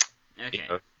 Okay. You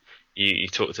know, you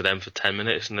talk to them for 10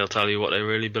 minutes and they'll tell you what they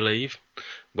really believe,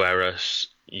 whereas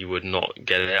you would not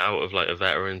get it out of like a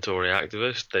veteran Tory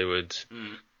activist.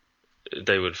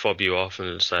 They would fob you off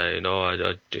and say, no,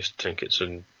 I just think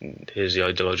here's the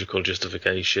ideological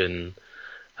justification,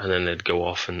 and then they'd go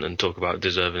off and talk about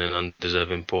deserving and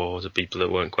undeserving poor to people that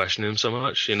weren't questioning them so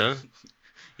much, you know?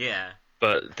 Yeah.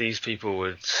 But these people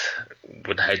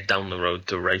would head down the road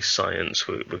to race science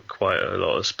with quite a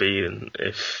lot of speed, and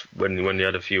when you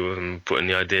had a few of them putting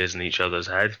the ideas in each other's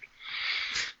head.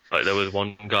 Like, there was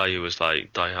one guy who was,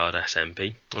 like, diehard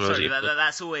SNP. Sorry,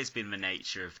 that's always been the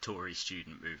nature of Tory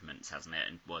student movements, hasn't it?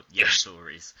 And, young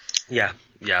Tories. Yeah,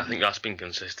 I think that's been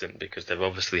consistent, because they've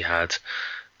obviously had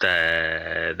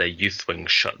their youth wing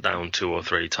shut down 2 or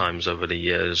 3 times over the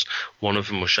years. One of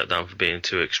them was shut down for being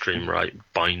too extreme right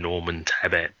by Norman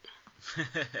Tebbit.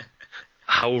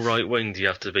 How right-wing do you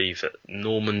have to be for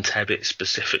Norman Tebbit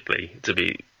specifically to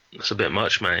be... That's a bit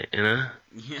much, mate, you know?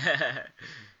 Yeah.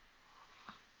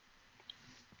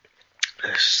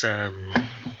 It's,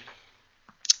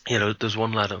 you know, there's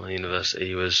one lad at my university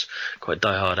who was quite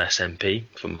diehard SNP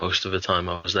for most of the time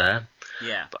I was there.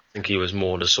 Yeah. But I think he was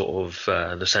more the sort of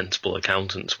the sensible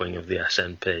accountants wing of the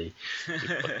SNP. He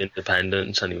got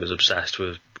independence, and he was obsessed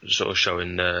with sort of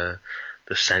showing the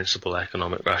sensible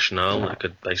economic rationale that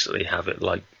could basically have it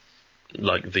like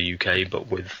like the UK but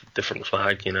with different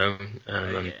flag, you know,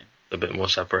 and a bit more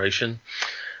separation.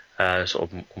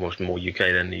 Sort of almost more UK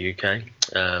than the UK.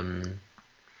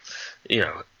 You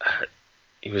know,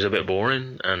 he was a bit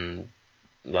boring and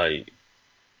like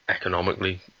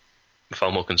economically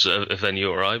far more conservative than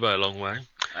you or I by a long way.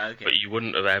 Okay. But you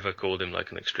wouldn't have ever called him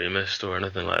like an extremist or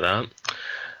anything like that.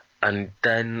 And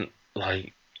then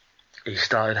like he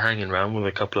started hanging around with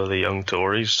a couple of the young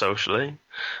Tories socially,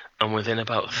 and within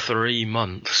about 3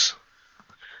 months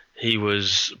he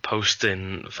was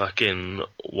posting fucking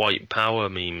white power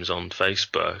memes on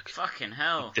Facebook. Fucking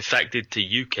hell. Defected to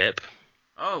UKIP.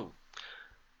 Oh.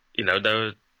 You know, there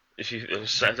were, if you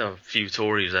said a few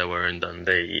Tories there were in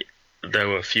Dundee, there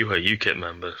were fewer UKIP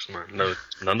members, man. No,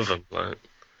 none of them. Like,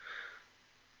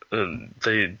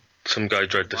 some guy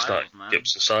tried to start UKIP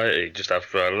Society just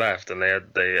after I left, and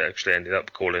they actually ended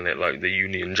up calling it like the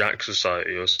Union Jack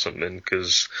Society or something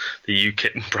because the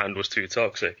UKIP brand was too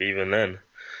toxic even then.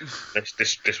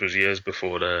 This was years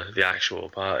before the actual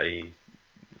party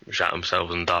shot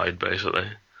themselves and died, basically.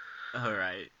 All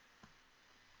right.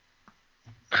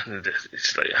 And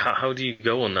it's like, how do you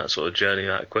go on that sort of journey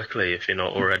that quickly if you're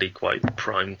not already quite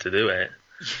primed to do it?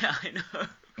 Yeah, I know.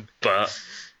 But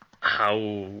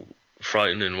how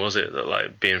frightening was it that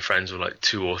like being friends with like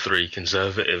 2 or 3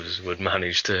 conservatives would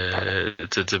manage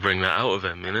to bring that out of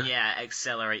him, you know? Yeah,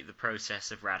 accelerate the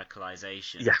process of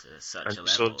radicalisation to such a level.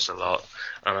 So it's a lot.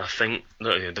 And I think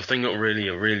the thing that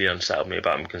really unsettled me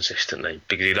about him consistently,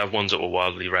 because you'd have ones that were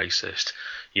wildly racist,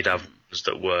 you'd have ones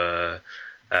that were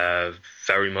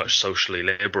very much socially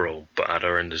liberal but had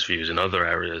horrendous views in other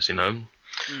areas, you know?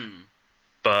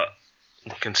 But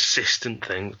the consistent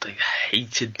thing, they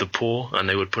hated the poor, and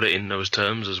they would put it in those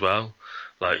terms as well,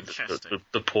 like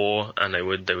the poor, and they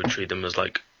would treat them as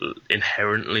like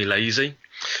inherently lazy.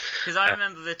 Because I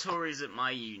remember the Tories at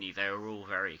my uni, they were all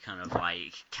very kind of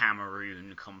like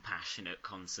Cameroon compassionate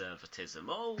conservatism.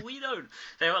 Oh,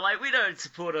 they were like, we don't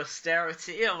support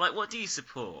austerity. I'm like, what do you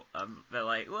support? They're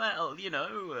like, well, you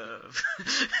know,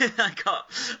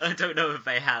 I don't know if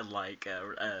they had like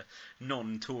a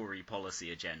non-Tory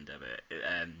policy agenda, but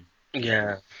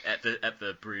yeah, at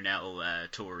the Brunel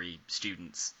Tory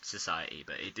Students Society,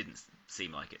 but it didn't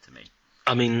seem like it to me.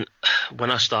 I mean,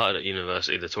 when I started at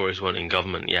university, the Tories weren't in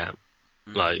government yet.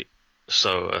 Like,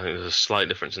 so I think there's a slight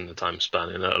difference in the time span.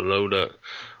 In a low that,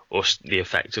 or the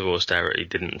effect of austerity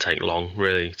didn't take long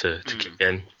really to kick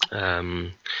in.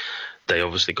 They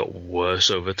obviously got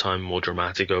worse over time, more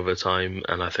dramatic over time,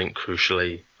 and I think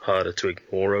crucially harder to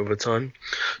ignore over time.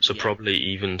 So probably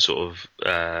even sort of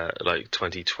like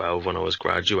 2012 when I was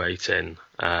graduating,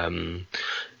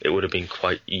 it would have been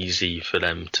quite easy for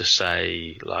them to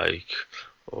say like,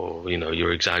 oh, you know,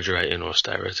 you're exaggerating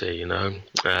austerity, you know.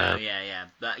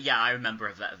 I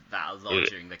remember that a lot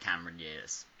during the Cameron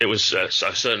years. It was I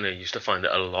certainly used to find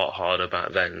it a lot harder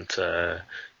back then to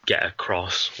get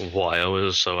across why I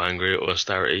was so angry at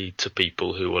austerity to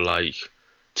people who were like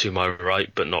to my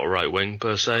right but not right wing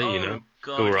per se, you know.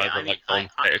 God, who were either like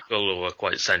non-political or were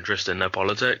quite centrist in their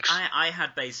politics. I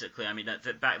had basically, I mean,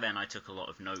 back then I took a lot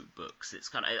of notebooks. It's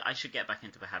kind of, I should get back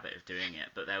into the habit of doing it,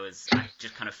 but I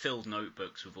just kind of filled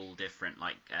notebooks with all different,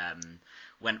 like,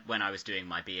 when I was doing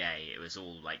my BA, it was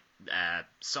all like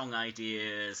song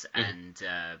ideas and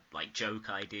like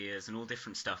joke ideas and all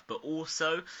different stuff. But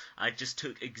also, I just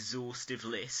took exhaustive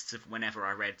lists of whenever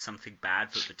I read something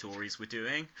bad that the Tories were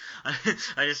doing. I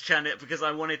just found it because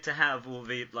I wanted to have all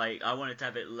the I wanted to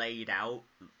have it laid out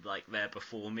like there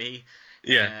before me.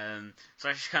 Yeah. So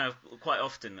I just kind of quite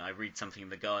often I read something in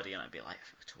the Guardian, I'd be like,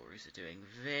 the Tories are doing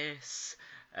this.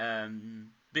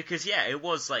 Because it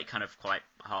was like kind of quite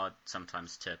hard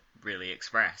sometimes to really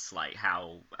express like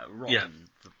how rotten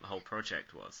the whole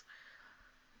project was.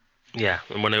 Yeah,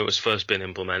 and when it was first being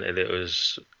implemented, it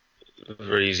was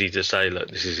very easy to say, look,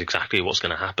 this is exactly what's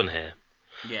going to happen here.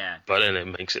 Yeah. But then it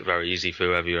makes it very easy for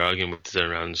whoever you're arguing with to turn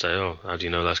around and say, oh, how do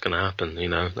you know that's going to happen? You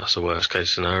know, that's the worst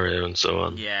case scenario and so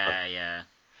on. Yeah.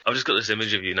 I've just got this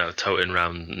image of you now toting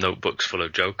around notebooks full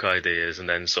of joke ideas and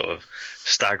then sort of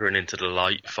staggering into the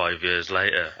light 5 years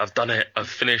later. I've done it. I've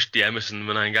finished the Emerson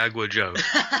Mnangagwa joke.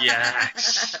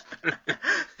 Yes.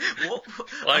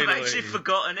 I've actually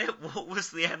forgotten it. What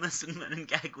was the Emerson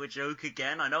Mnangagwa joke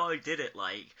again? I know I did it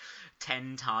like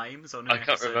 10 times on an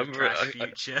episode of Trash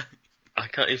Future. I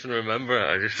can't even remember it.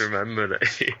 I just remember it.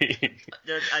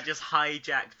 I just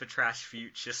hijacked the Trash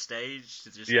Future stage.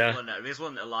 This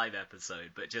wasn't a live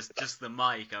episode, but just the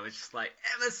mic. I was just like,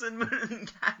 Emerson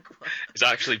Mnangagwa. It's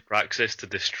actually praxis to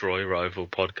destroy rival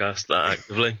podcasts that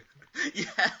actively.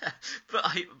 Yeah, but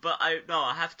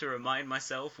I have to remind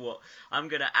myself what I'm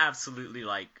gonna absolutely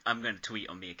I'm gonna tweet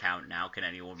on the account now. Can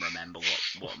anyone remember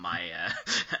what my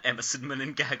Emerson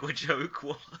Mnangagwa joke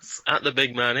was? At the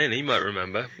big man in, he might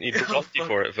remember. He blocked you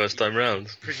for it first time round.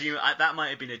 That might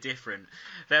have been a different.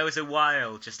 There was a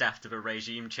while just after the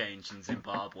regime change in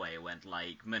Zimbabwe when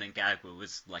Mnangagwa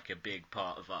was a big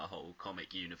part of our whole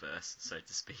comic universe, so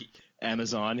to speak.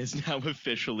 Amazon is now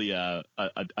officially a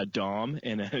dom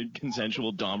in a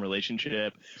consensual dom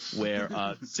relationship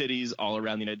where cities all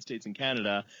around the United States and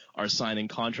Canada are signing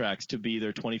contracts to be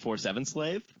their 24/7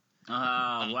 slave.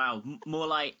 Wow. More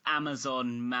like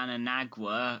Amazon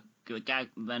Mnangagwa,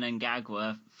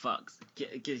 fucks,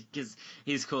 because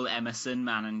he's called Emerson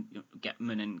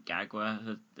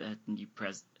Mnangagwa, the new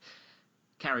president.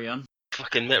 Carry on.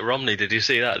 Fucking Mitt Romney, did you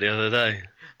see that the other day?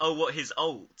 Oh, what, his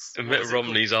alts? Mitt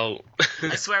Romney's alt.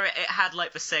 I swear it had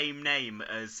the same name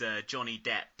as Johnny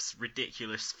Depp's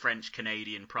ridiculous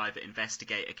French-Canadian private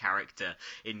investigator character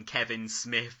in Kevin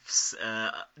Smith's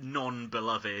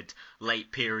non-beloved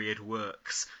late-period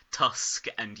works, Tusk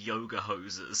and Yoga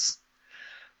Hosers.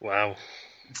 Wow.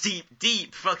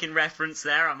 Deep fucking reference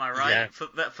there, am I right? Yeah. For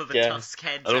the Tusk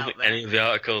heads I don't out think there. any of the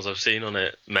articles I've seen on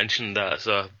it mentioned that,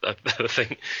 so I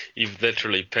think he's picked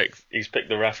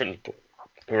the reference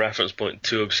point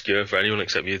too obscure for anyone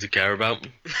except you to care about.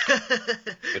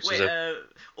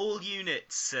 All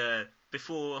units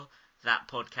before that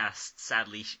podcast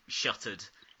sadly shuttered.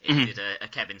 It did a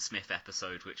Kevin Smith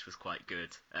episode, which was quite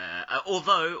good.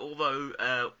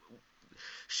 Although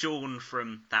Sean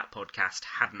from that podcast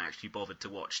hadn't actually bothered to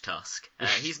watch Tusk.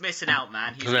 He's missing out,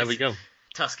 man. There we go.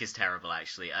 Tusk is terrible,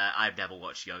 actually. I've never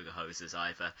watched Yoga Hosers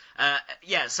either.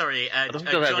 Sorry. I don't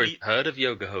think I've ever heard of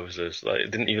Yoga Hosers. I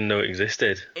didn't even know it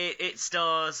existed. It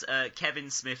stars Kevin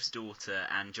Smith's daughter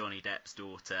and Johnny Depp's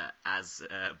daughter as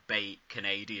bait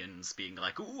Canadians being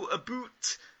like, ooh, a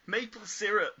boot, maple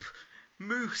syrup,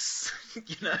 moose,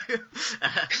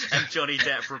 and Johnny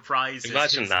Depp reprises.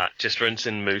 Imagine that, just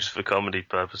rinsing moose for comedy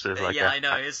purposes. I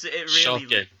know, it really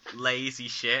shocking. Lazy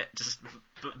shit.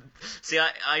 See,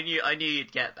 I knew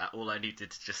you'd get that. All I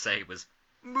needed to just say was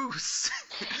moose.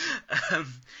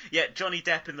 Johnny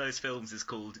Depp in those films is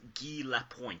called Guy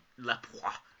Lapointe,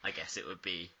 I guess it would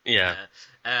be. Yeah.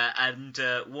 And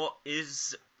what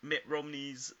is Mitt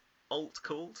Romney's alt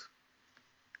called?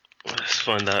 Let's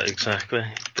find out exactly.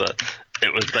 But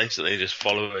it was basically just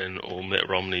following all Mitt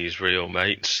Romney's real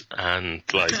mates and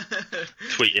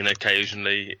tweeting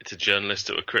occasionally to journalists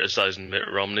that were criticising Mitt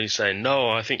Romney, saying,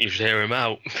 "No, I think you should hear him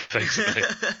out." Basically,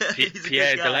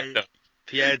 Pierre Delecto.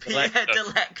 Pierre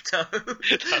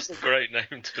Delecto. That's a great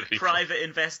name to be. Private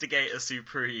Investigator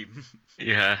Supreme.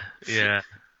 Yeah.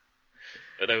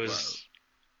 But there was.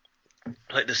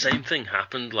 The same thing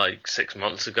happened 6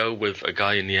 months ago with a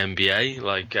guy in the NBA,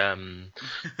 one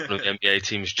of the NBA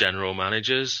team's general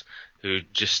managers, who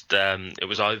just it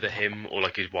was either him or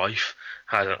his wife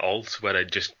had an alt where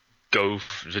they'd just go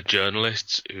for the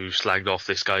journalists who slagged off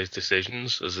this guy's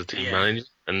decisions as a team manager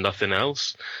and nothing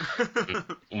else. And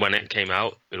when it came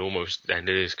out, it almost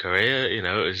ended his career. It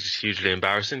was hugely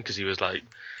embarrassing because he was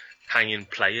hanging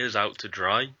players out to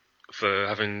dry for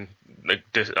having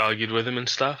argued with him and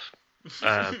stuff.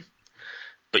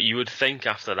 But you would think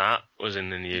after that was in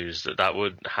the news that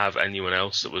would have anyone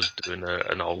else that was doing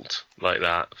an alt like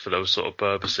that for those sort of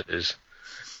purposes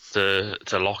to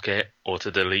lock it or to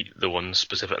delete the ones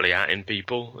specifically atting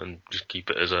people and just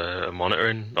keep it as a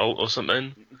monitoring alt or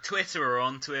something. Twitter are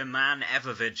onto him, man,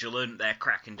 ever vigilant. They're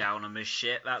cracking down on this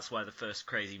shit. That's why the first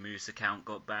Crazy Moose account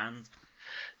got banned.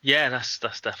 Yeah, that's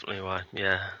definitely why.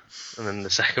 Yeah, and then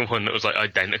the second one that was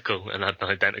identical and had an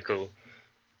identical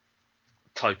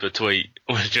type of tweet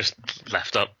was just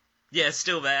left up. Yeah,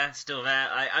 still there.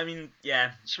 I mean,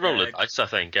 yeah. It's a roll of dice, I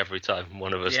think, every time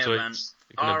one of us tweets.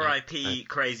 R.I.P.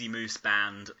 Crazy Moose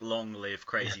Band, long live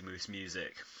Crazy Moose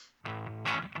music.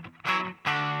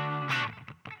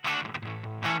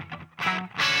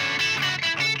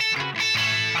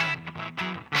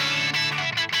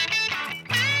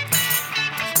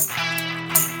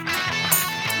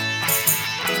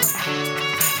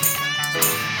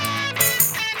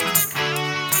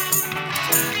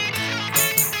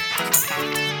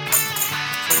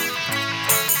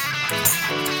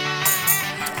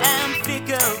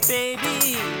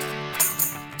 Baby.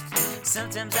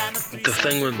 The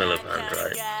thing with Miliband,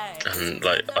 right? And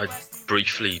I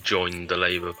briefly joined the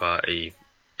Labour Party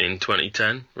in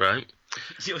 2010, right?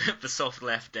 The soft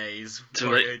left days, To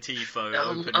Wario Tifo,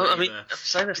 open I mean, Reaver. I'm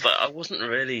saying this like I wasn't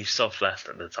really soft left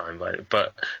at the time,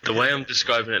 but the way I'm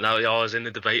describing it now, I was in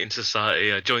the debating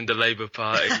society. I joined the Labour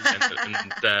Party,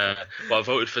 and well, I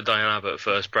voted for Diane Abbott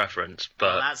first preference,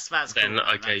 but that's then cool,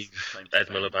 I man. gave That's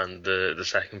Ed Miliband the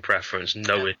second preference,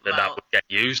 knowing well, that would get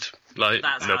used. Like,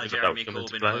 That's knowing how that Jeremy would come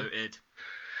into Corbyn play. voted.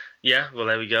 Yeah, well,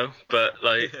 there we go. But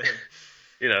like.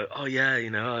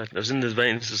 I was in the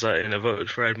debating society and I voted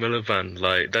for Ed Miliband.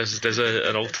 Like, there's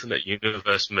an alternate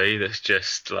universe me that's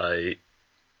just like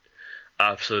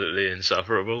absolutely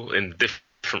insufferable in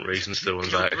different reasons to the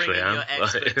ones I You're actually bringing am. your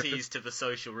Like- expertise to the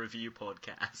Social Review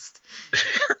podcast.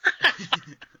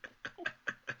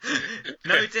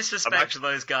 No disrespect to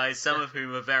those guys, some of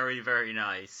whom are very, very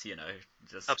nice,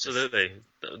 Just Absolutely,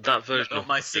 that version not of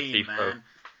my Wario scene, Tifo, man.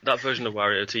 that version of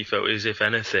Wario Tifo is, if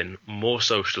anything, more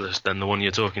socialist than the one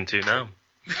you're talking to now.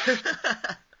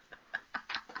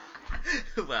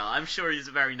 Well, I'm sure he's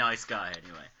a very nice guy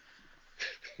anyway.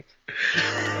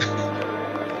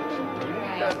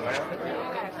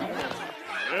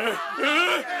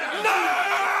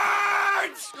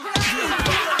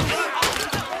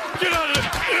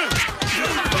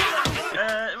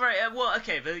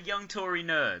 Okay, the young Tory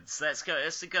nerds. Let's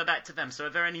go back to them. So, are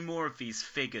there any more of these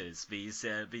figures, these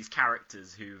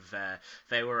characters who've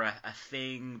they were a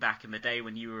thing back in the day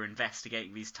when you were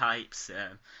investigating these types,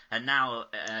 and now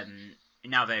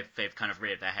they've kind of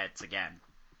reared their heads again?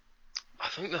 I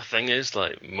think the thing is,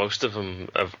 like, most of them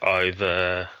have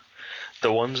either...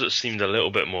 The ones that seemed a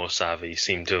little bit more savvy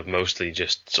seem to have mostly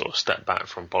just sort of stepped back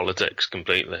from politics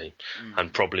completely,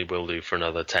 and probably will do for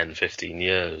another 10, 15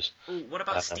 years. Ooh, what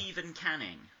about Stephen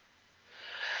Canning?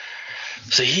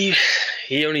 So he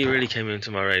only really came into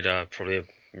my radar probably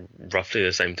roughly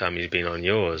the same time he's been on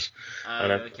yours.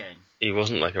 Okay. He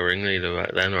wasn't like a ringleader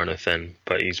back then or anything,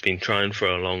 but he's been trying for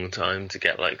a long time to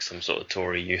get like some sort of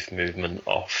Tory youth movement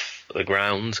off the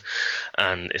ground,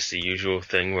 and it's the usual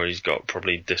thing where he's got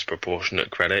probably disproportionate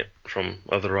credit from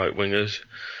other right-wingers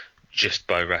just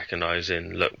by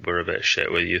recognising, look, we're a bit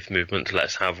shit with youth movement,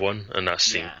 let's have one, and that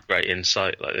seemed great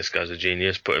insight, like this guy's a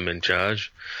genius, put him in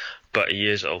charge. But he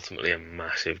is ultimately a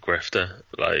massive grifter.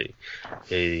 Like,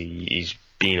 he's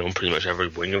been on pretty much every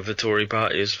wing of the Tory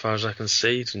party as far as I can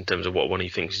see, in terms of what one he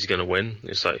thinks he's going to win.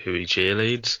 It's like who he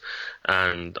cheerleads.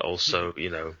 And also,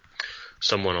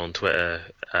 someone on Twitter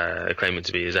claiming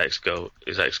to be his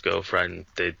ex-girlfriend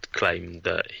did claim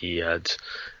that he had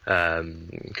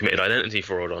committed identity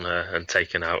fraud on her and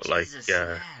taken out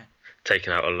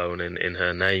taken out a loan in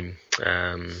her name,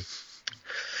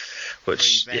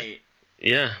 which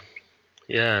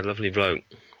lovely bloke.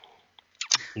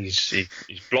 He's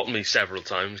blocked me several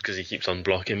times because he keeps on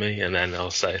blocking me, and then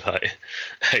I'll say like,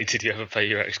 "Hey, did you ever pay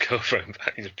your ex-girlfriend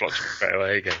back?" He just blocks me straight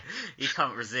away again. He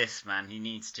can't resist, man. He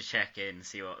needs to check in,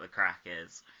 see what the crack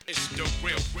is. It's the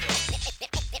real.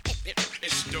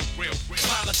 It's the real.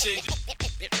 Policy.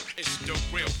 It's the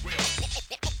real.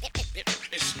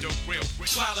 It's the real.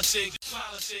 Policy.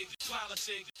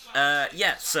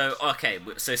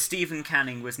 So Stephen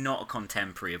Canning was not a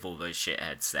contemporary of all those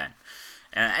shitheads then.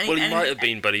 He might have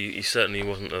been, but he certainly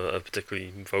wasn't a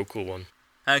particularly vocal one.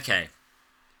 Okay.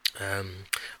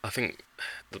 I think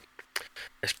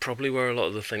it's probably where a lot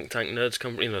of the think tank nerds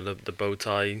come from. The bow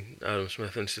tie Adam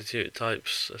Smith Institute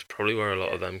types. That's probably where a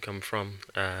lot of them come from,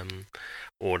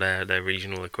 or their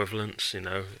regional equivalents.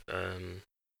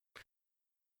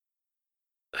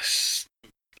 It's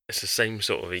the same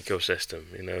sort of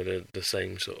ecosystem. The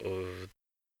same sort of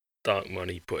dark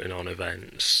money putting on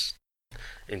events,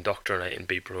 indoctrinating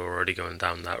people who are already going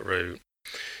down that route,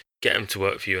 get them to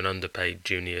work for you in underpaid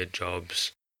junior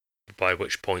jobs, by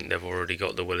which point they've already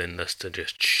got the willingness to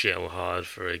just shill hard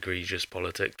for egregious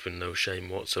politics with no shame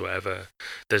whatsoever.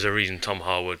 There's a reason Tom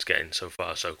Harwood's getting so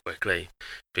far so quickly,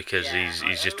 because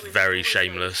he's just very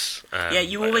shameless.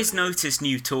 You always notice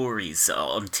new Tories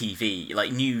on TV,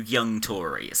 like new young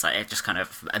Tories, like it just kind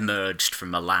of emerged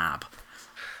from a lab.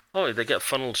 Oh, they get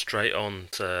funneled straight on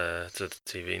to the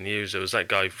TV news. There was that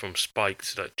guy from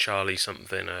Spiked, like Charlie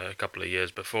something, a couple of years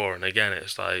before, and again,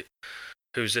 it's like,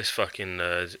 who's this fucking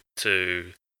nerd?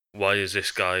 To why is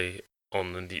this guy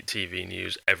on the TV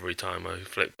news every time I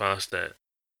flick past it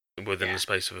within the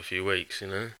space of a few weeks?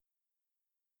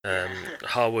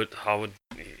 Harwood,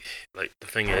 like the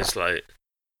thing is, like,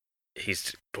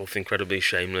 he's both incredibly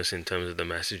shameless in terms of the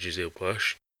messages he'll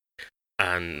push,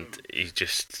 and he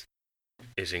just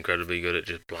is incredibly good at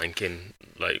just blanking,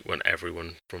 like, when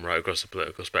everyone from right across the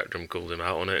political spectrum calls him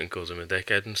out on it and calls him a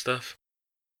dickhead and stuff.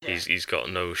 He's got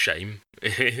no shame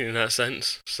in that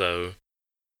sense, so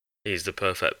he's the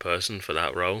perfect person for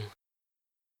that role.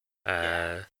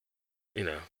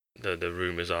 the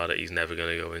rumours are that he's never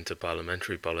going to go into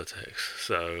parliamentary politics.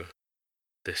 So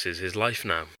this is his life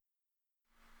now.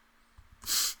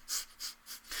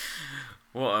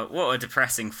 What a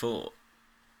depressing thought.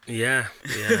 Yeah.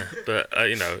 But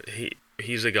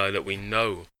he's a guy that we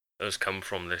know has come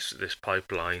from this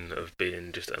pipeline of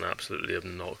being just an absolutely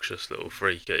obnoxious little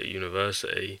freak at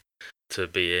university to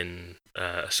being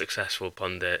a successful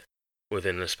pundit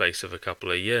within the space of a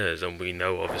couple of years. And we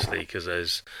know, obviously, because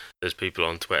there's people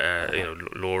on Twitter,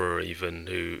 Laura even,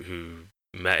 who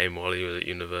met him while he was at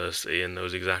university and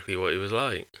knows exactly what he was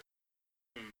like.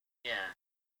 Yeah.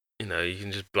 You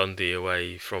can just blunder your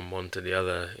way from one to the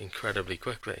other incredibly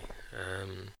quickly.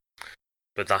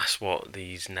 But that's what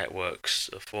these networks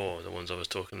are for, the ones I was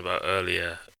talking about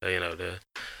earlier, the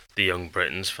Young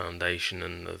Britons Foundation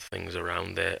and the things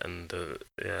around it, and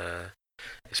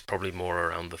it's probably more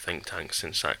around the think tank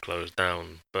since that closed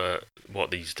down. But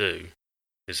what these do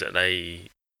is that they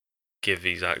give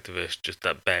these activists just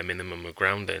that bare minimum of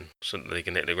grounding so that they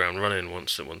can hit the ground running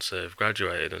once they've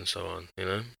graduated and so on,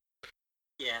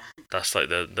 Yeah. That's like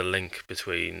the link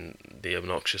between the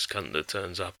obnoxious cunt that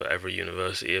turns up at every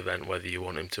university event, whether you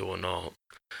want him to or not,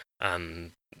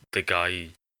 and the guy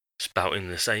spouting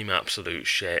the same absolute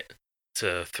shit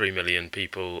to 3 million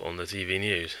people on the TV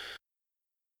news.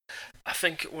 I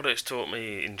think what it's taught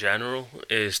me in general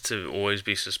is to always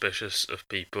be suspicious of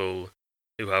people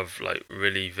who have like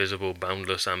really visible,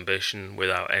 boundless ambition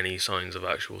without any signs of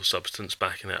actual substance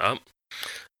backing it up.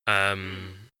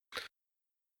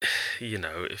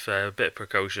 If they're a bit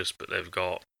precocious but they've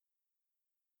got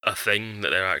a thing that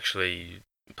they're actually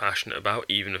passionate about,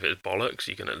 even if it's bollocks,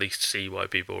 you can at least see why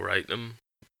people rate them.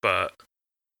 But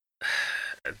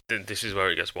this is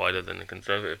where it gets wider than the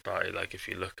Conservative Party. Like, if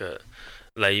you look at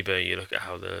Labour, you look at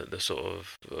how the sort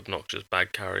of obnoxious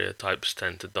bag carrier types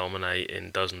tend to dominate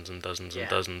in dozens and dozens and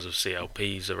dozens of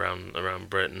CLPs around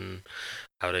Britain,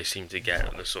 how they seem to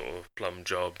get the sort of plum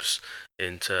jobs,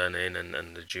 interning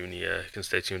and the junior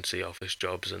constituency office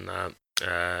jobs and that,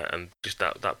 and just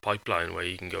that pipeline where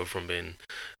you can go from being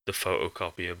the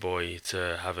photocopier boy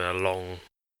to having a long,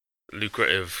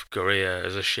 lucrative career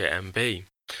as a shit MP.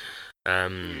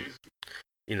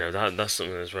 That's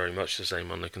something that's very much the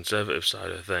same on the Conservative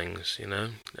side of things,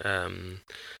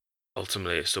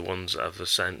 Ultimately, it's the ones that have the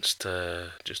sense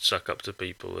to just suck up to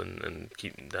people and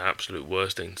keep their absolute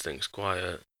worst instincts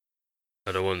quiet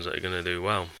are the ones that are going to do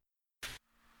well.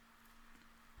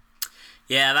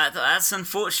 Yeah, that's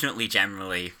unfortunately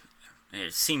generally,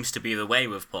 it seems to be the way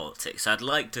with politics. I'd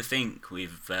like to think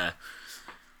we've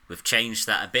changed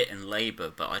that a bit in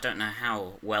Labour, but I don't know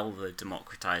how well the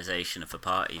democratisation of the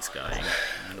party's going.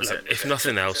 If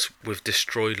nothing else, we've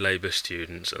destroyed Labour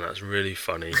students, and that's really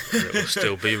funny, and it will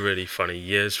still be really funny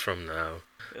years from now.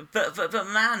 But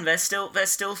man, they're still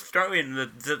throwing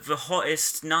the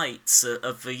hottest nights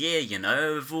of the year,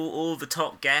 of all the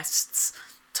top guests: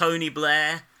 Tony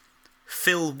Blair,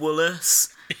 Phil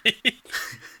Wallace.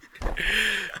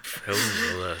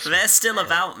 They're still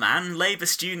about, man. Labour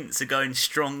students are going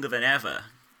stronger than ever.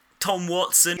 Tom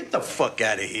Watson. Get the fuck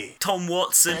out of here. Tom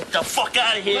Watson. Get the fuck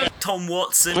out of here. Tom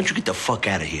Watson. Why don't you get the fuck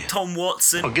out of here? Tom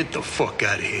Watson. Oh, get the fuck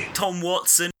out of here. Tom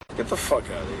Watson. Get the fuck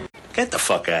out of here. Get the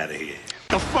fuck out of here.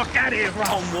 The fuck out of here, bro.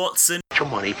 Tom Watson.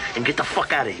 Come on, and get the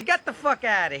fuck out of here. Get the fuck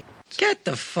out of here. Get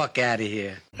the fuck out of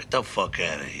here. Get the fuck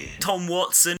out of here. Tom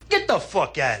Watson. Get the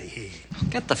fuck out of here.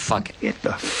 Get the fuck. Get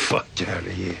the fuck out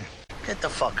of here. Get the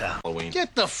fuck out.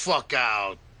 Get the fuck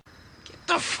out. Get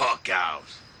the fuck out.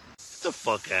 Get the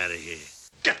fuck out of here.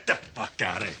 Get the fuck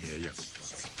out of here, you.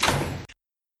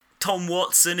 Tom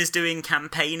Watson is doing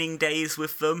campaigning days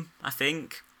with them, I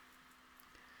think.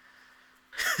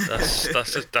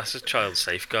 That's a child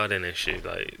safeguarding issue,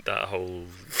 like that whole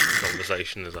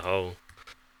conversation as a whole.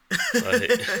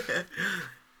 Like,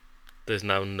 there's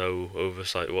now no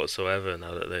oversight whatsoever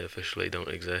now that they officially don't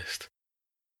exist.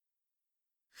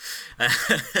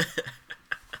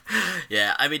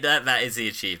 Yeah, I mean that is the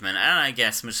achievement, and I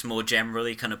guess much more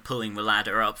generally, kind of pulling the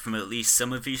ladder up from at least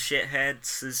some of these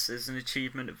shitheads is an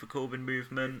achievement of the Corbyn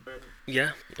movement.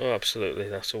 Yeah, oh, absolutely.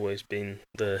 That's always been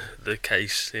the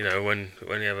case. When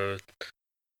you have a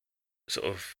sort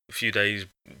of few days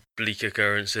bleak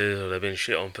occurrences, or they've been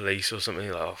shit on police or something,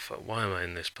 you're like, oh fuck, why am I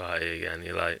in this party again?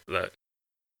 You're like, look,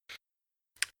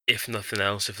 if nothing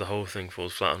else, if the whole thing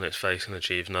falls flat on its face and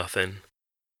achieves nothing,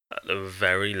 at the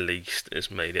very least,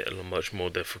 it's made it much more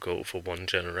difficult for one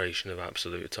generation of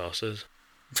absolute tossers.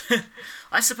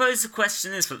 I suppose the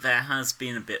question is that there has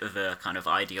been a bit of a kind of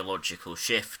ideological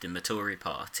shift in the Tory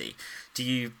party. Do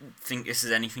you think this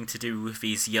is anything to do with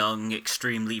these young,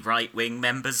 extremely right-wing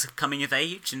members coming of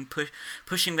age and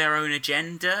pushing their own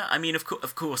agenda? I mean, of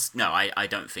course, no, I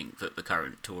don't think that the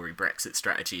current Tory Brexit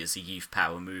strategy is a youth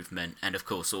power movement, and of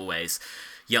course always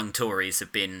young Tories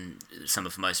have been some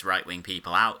of the most right-wing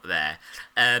people out there.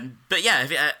 But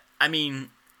yeah, I mean...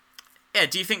 Yeah,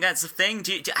 do you think that's a thing?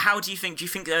 Do you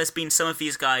think there's been some of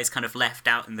these guys kind of left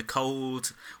out in the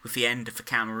cold with the end of the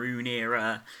Cameroon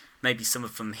era? Maybe some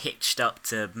of them hitched up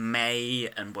to May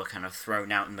and were kind of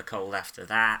thrown out in the cold after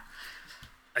that?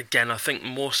 Again, I think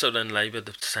more so than Labour,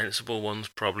 the sensible ones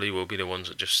probably will be the ones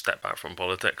that just step back from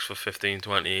politics for 15,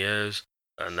 20 years.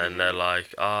 And then they're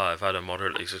like, I've had a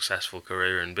moderately successful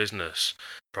career in business,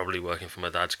 probably working for my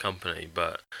dad's company,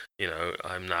 but,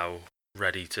 I'm now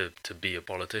ready to be a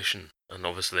politician. And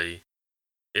obviously,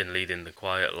 in leading the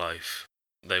quiet life,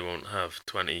 they won't have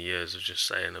 20 years of just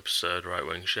saying absurd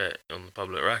right-wing shit on the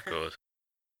public record.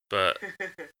 But,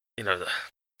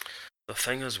 the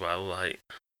thing as well, like,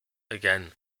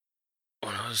 again,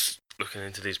 when I was looking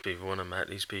into these people, when I met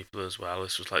these people as well,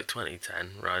 this was like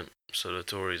 2010, right? So the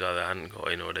Tories either hadn't got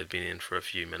in or they'd been in for a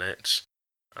few minutes.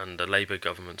 And the Labour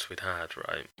governments we'd had,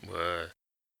 right, were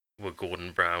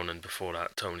Gordon Brown and before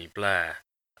that Tony Blair.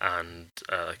 And,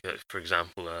 for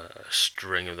example, a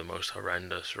string of the most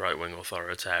horrendous right-wing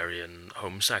authoritarian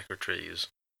Home Secretaries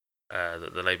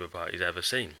that the Labour Party's ever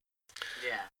seen.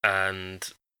 Yeah. And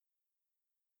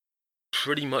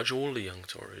pretty much all the young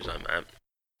Tories I met,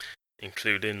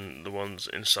 including the ones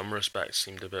in some respects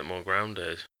seemed a bit more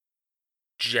grounded,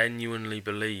 genuinely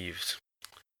believed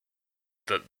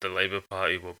that the Labour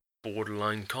Party were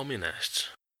borderline communists.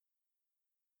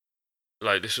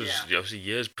 Like, this was obviously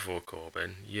years before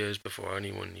Corbyn, years before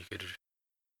anyone you could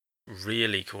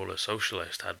really call a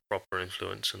socialist had proper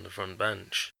influence in the front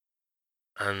bench.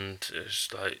 And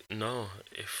it's like, no,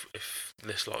 if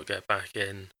this lot get back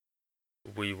in,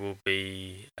 we will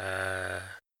be,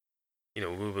 we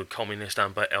will communist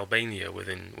Albania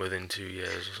within 2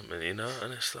 years or something,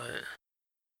 And it's like,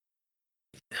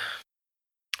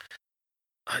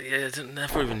 I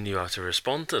never even knew how to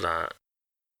respond to that.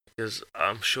 Because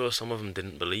I'm sure some of them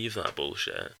didn't believe that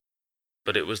bullshit,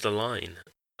 but it was the line,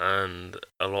 and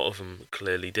a lot of them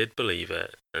clearly did believe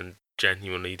it, and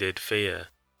genuinely did fear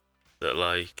that,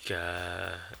 like,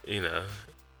 their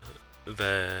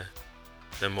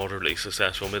moderately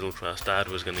successful middle-class dad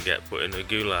was going to get put in a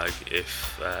gulag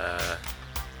if a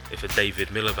David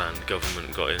Miliband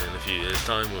government got in a few years'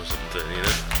 time or something,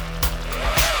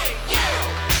 Hey, you!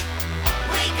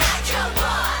 We got your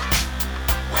war!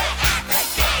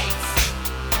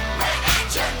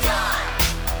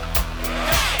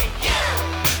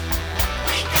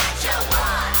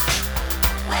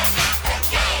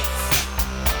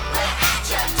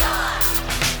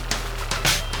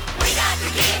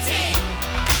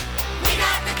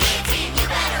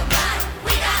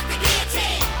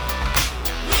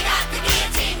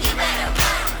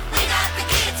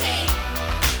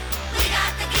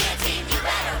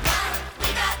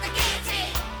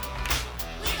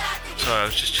 I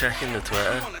was just checking the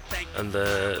Twitter, and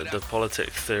the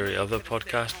Politic Theory Other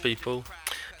podcast people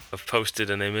have posted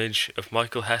an image of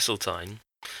Michael Heseltine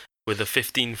with a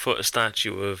 15-foot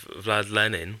statue of Vlad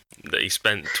Lenin that he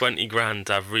spent 20 grand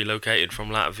to have relocated from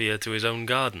Latvia to his own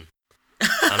garden.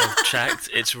 And I've checked,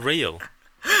 it's real.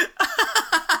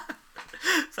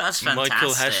 That's fantastic.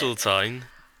 Michael Heseltine,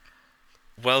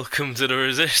 welcome to the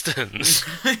resistance.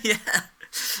 Yeah.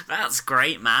 That's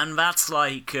great, man. That's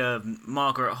like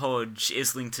Margaret Hodge,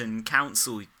 Islington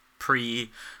Council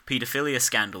pre-paedophilia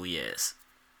scandal years.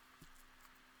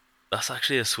 That's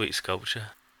actually a sweet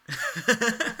sculpture.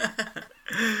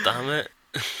 Damn it.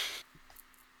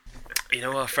 You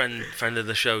know our friend of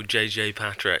the show, James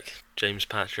Patrick?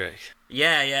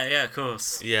 Yeah, of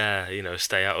course. Yeah,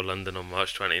 stay out of London on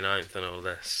March 29th and all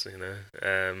this,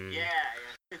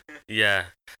 Yeah.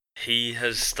 He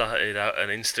has started out an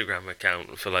Instagram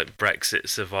account for like Brexit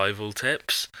survival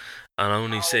tips. And I'm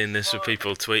only seeing this with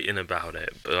people tweeting about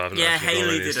it, but I haven't. Yeah,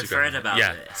 Hayley did a thread about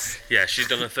this. Yeah, she's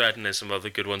done a thread, and there's some other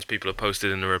good ones people have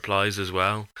posted in the replies as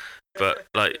well. But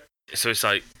so it's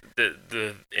like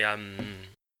the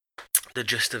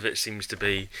gist of it seems to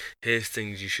be: here's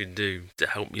things you should do to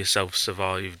help yourself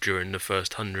survive during the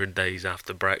first 100 days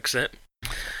after Brexit,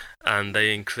 and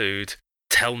they include: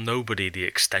 tell nobody the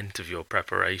extent of your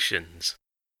preparations.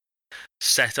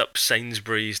 Set up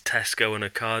Sainsbury's, Tesco and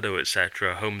Ocado,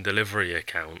 etc. home delivery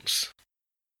accounts.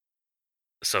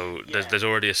 So there's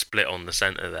already a split on the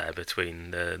centre there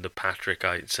between the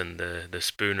Patrickites and the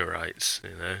Spoonerites,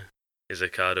 Is a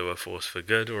Ocado a force for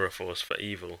good or a force for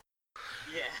evil?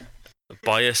 Yeah.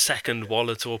 Buy a second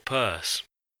wallet or purse.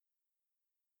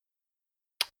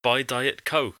 Buy Diet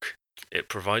Coke. It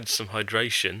provides some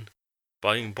hydration.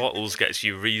 Buying bottles gets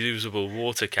you reusable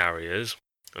water carriers.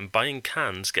 And buying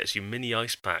cans gets you mini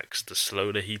ice packs to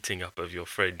slow the heating up of your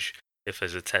fridge if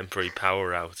there's a temporary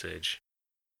power outage.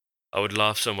 I would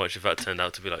laugh so much if that turned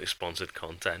out to be like sponsored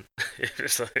content.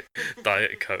 It's like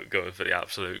Diet Coke going for the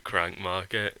absolute crank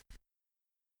market.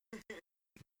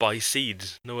 Buy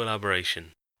seeds, no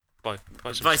elaboration. Buy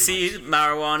some seeds,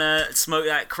 marijuana, smoke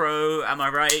that crow, am I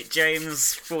right,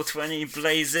 James? 420,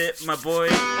 blaze it, my boy.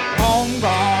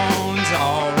 Homegrown's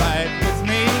alright with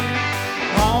me.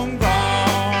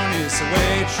 Homegrown is the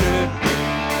way it should be.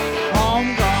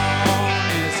 Homegrown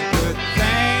is a good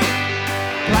thing.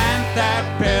 Plant that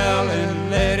pill and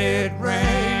let it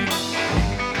rain.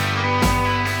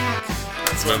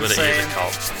 That's Remember what I'm that he's saying. a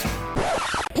cop.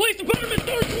 Police department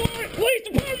search warrant! Police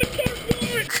department search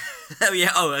warrant! Oh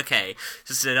yeah, oh okay.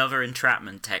 Just another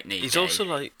entrapment technique. He's also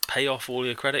like, pay off all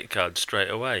your credit cards straight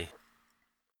away.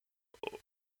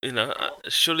 You know,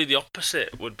 surely the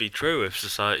opposite would be true if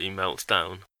society melts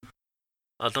down.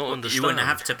 I don't understand. You wouldn't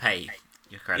have to pay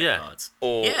your credit cards.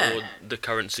 Or the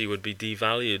currency would be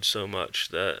devalued so much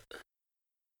that,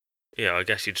 I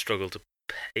guess you'd struggle to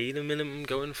pay the minimum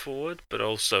going forward, but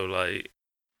also like...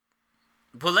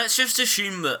 Well, let's just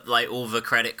assume that like all the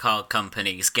credit card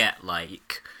companies get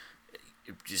like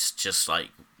just like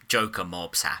Joker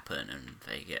mobs happen and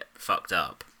they get fucked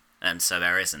up, and so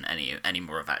there isn't any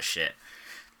more of that shit.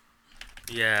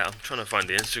 Yeah, I'm trying to find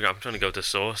the Instagram. I'm trying to go to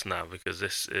source now because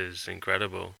this is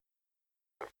incredible.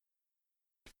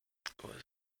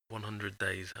 100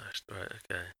 days hashed. Right,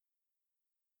 okay.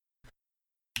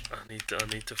 I need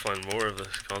to find more of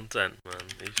this content, man.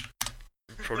 He's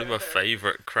probably my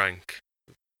favourite crank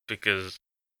because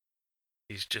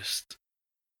he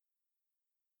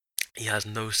has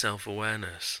no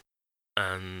self-awareness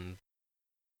and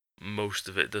most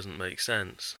of it doesn't make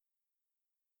sense.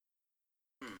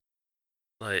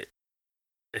 Like,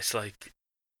 it's like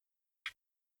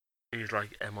he's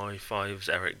like MI5's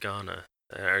Eric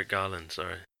Garland,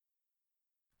 sorry.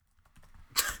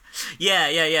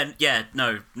 Yeah.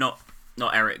 No, not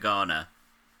Eric Garner,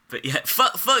 but yeah,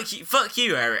 fuck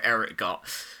you, Eric Gott.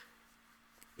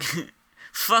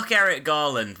 Fuck Eric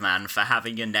Garland, man, for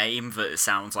having a name that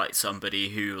sounds like somebody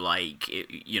who, like,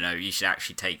 you should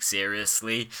actually take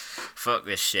seriously. Fuck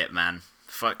this shit, man.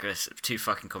 Fuck this. Too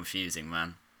fucking confusing,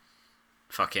 man.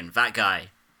 Fucking that guy,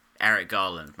 Eric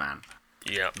Garland, man.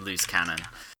 Yeah. Loose cannon.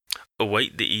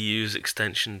 Await the EU's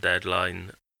extension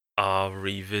deadline.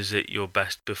 Revisit your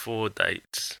best before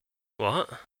dates. What?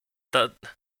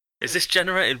 Is this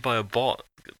generated by a bot?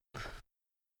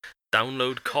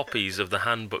 Download copies of the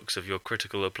handbooks of your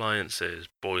critical appliances,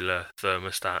 boiler,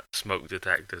 thermostat, smoke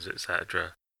detectors,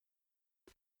 etc.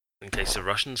 In case the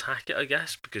Russians hack it, I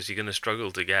guess, because you're going to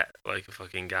struggle to get like a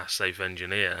fucking gas-safe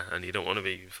engineer, and you don't want to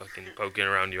be fucking poking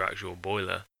around your actual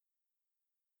boiler.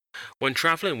 When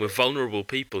travelling with vulnerable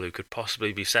people who could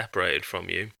possibly be separated from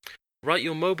you, write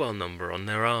your mobile number on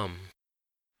their arm.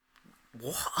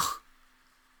 What?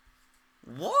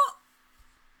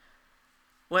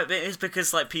 Well, it's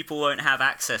because like people won't have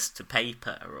access to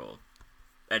paper, or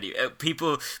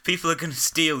people are going to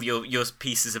steal your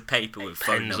pieces of paper with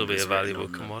phone numbers. Pens will be a valuable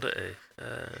commodity.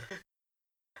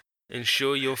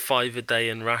 Ensure you're 5 a day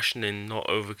and rationing, not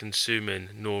over-consuming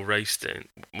nor wasting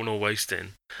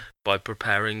by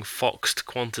preparing foxed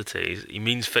quantities. He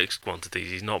means fixed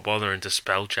quantities. He's not bothering to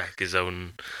spell check his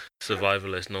own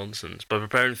survivalist nonsense. By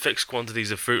preparing fixed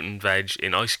quantities of fruit and veg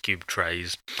in ice cube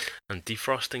trays and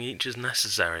defrosting each as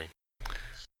necessary.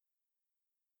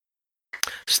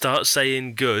 Start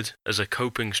saying good as a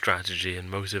coping strategy and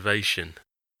motivation.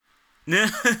 No,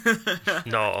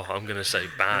 I'm going to say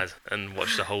bad and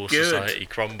watch the whole society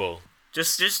crumble.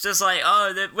 Just as like,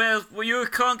 well, you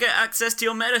can't get access to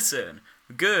your medicine.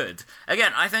 Good.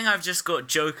 Again, I think I've just got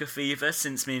Joker fever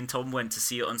since me and Tom went to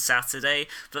see it on Saturday,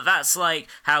 but that's like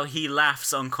how he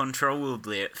laughs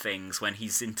uncontrollably at things when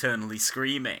he's internally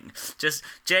screaming. Just,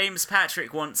 James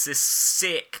Patrick wants this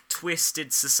sick,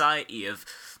 twisted society of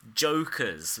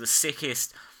Jokers, the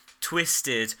sickest,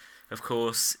 twisted, of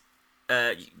course,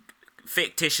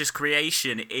 fictitious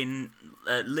creation in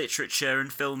literature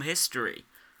and film history.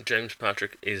 James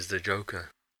Patrick is the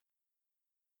Joker.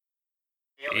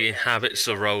 He inhabits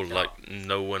the role like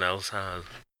no one else has.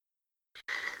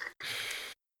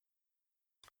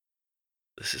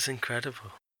 This is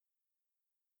incredible.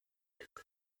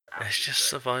 It's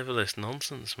just survivalist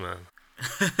nonsense, man.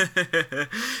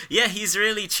 Yeah, he's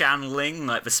really channeling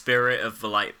like the spirit of the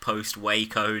like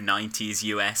post-Waco 90s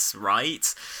US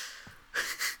right.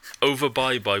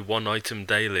 Overbuy by one item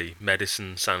daily,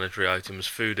 medicine, sanitary items,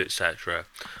 food, etc.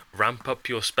 Ramp up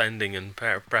your spending and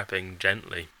prepping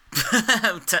gently.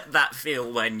 That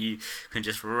feel when you can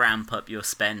just ramp up your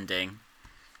spending.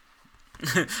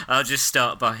 I'll just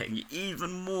start buying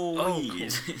even more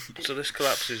weed. Cool. So this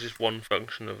collapse is just one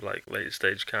function of like late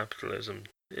stage capitalism.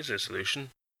 Here's a solution.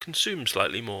 Consume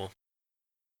slightly more.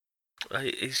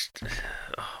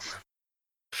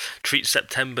 Treat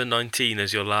September 19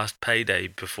 as your last payday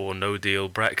before no deal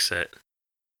Brexit.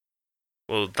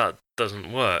 Well, that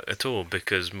doesn't work at all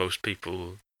because most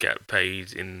people get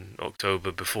paid in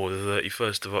October before the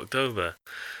 31st of October.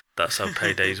 That's how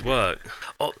paydays work.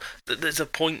 Oh, there's a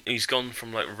point he's gone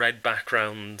from like red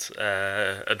background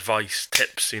advice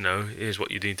tips, here's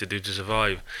what you need to do to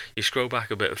survive. You scroll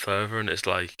back a bit further and it's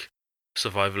like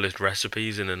survivalist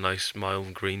recipes in a nice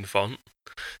mild green font.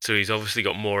 So he's obviously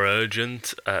got more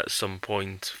urgent at some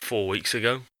point 4 weeks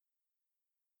ago.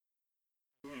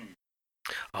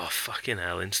 Oh, fucking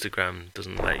hell, Instagram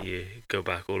doesn't let you go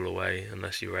back all the way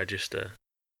unless you register.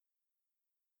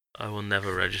 I will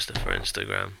never register for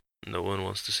Instagram. No one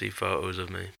wants to see photos of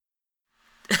me.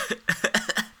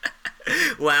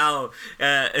 Wow.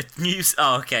 News.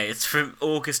 Oh, okay. It's from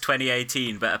August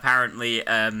 2018, but apparently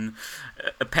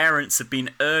parents have been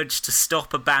urged to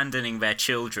stop abandoning their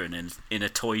children in a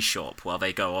toy shop while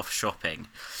they go off shopping.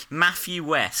 Matthew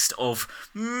West of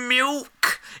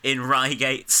Milk in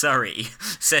Reigate, Surrey,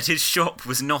 said his shop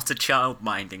was not a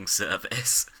child-minding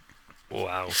service.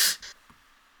 Wow.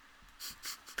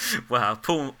 Wow,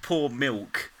 poor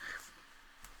Milk.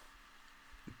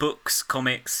 Books,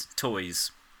 comics, toys.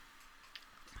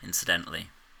 Incidentally.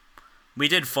 We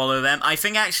did follow them. I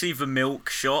think actually the Milk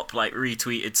shop like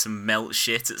retweeted some melt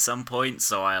shit at some point,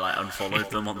 so I like unfollowed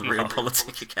them on the Real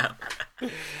Politic account.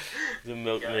 The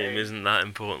Milk name isn't that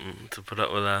important to put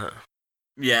up with that.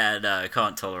 Yeah, no,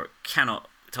 cannot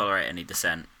tolerate any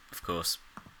dissent, of course.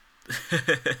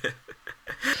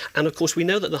 And of course, we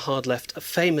know that the hard left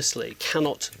famously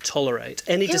cannot tolerate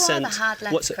any dissent. Who are the hard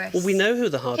left, Chris? Well, we know who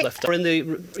the hard left are in the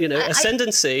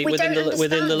ascendancy within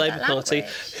the Labour Party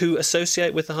who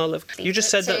associate with the hard left. You just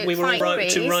said that we were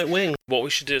too right wing. What we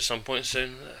should do at some point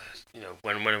soon,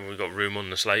 whenever we've got room on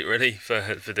the slate ready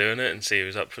for doing it, and see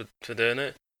who's up for doing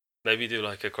it. Maybe do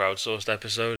like a crowdsourced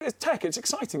episode. It's tech. It's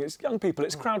exciting. It's young people.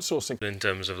 It's crowdsourcing. In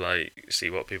terms of like, see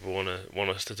what people want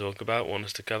us to talk about, want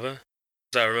us to cover.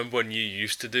 So I remember when you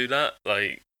used to do that,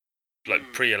 like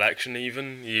pre-election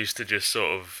even, you used to just sort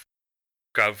of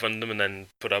crowdfund them and then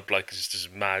put up like this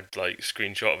mad like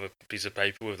screenshot of a piece of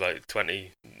paper with like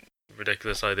 20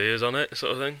 ridiculous ideas on it,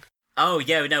 sort of thing. Oh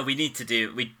yeah, no, we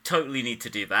totally need to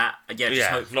do that.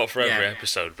 Not for every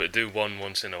episode, but do one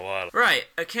once in a while. Right,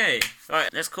 okay.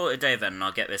 Alright, let's call it a day then, and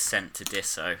I'll get this sent to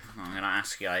Disso. I'm going to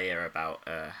ask Yair about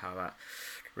how that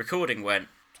recording went.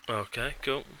 Okay,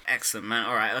 cool. Excellent, man.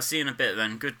 Alright, I'll see you in a bit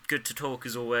then. Good to talk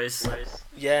as always.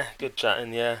 Yeah, good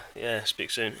chatting, yeah.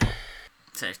 Speak soon.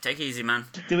 So, take it easy, man.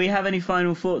 Do we have any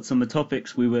final thoughts on the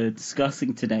topics we were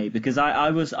discussing today? Because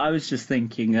I was just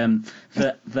thinking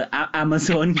that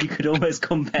Amazon, you could almost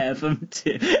compare them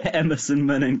to Emerson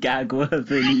Mnangagwa,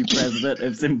 the new president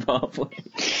of Zimbabwe.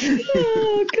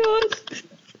 Oh, God.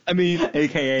 I mean,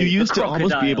 AKA you used to crocodile.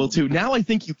 almost be able to. Now I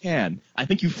think you can. I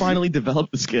think you finally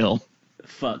developed the skill.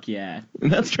 Fuck yeah.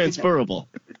 And that's transferable.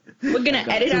 We're going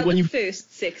to edit out the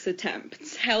first 6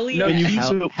 attempts. Hell yeah.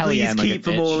 Please keep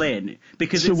them all in.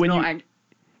 Because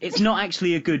it's not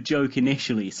actually a good joke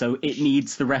initially, so it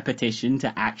needs the repetition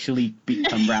to actually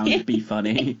come round and be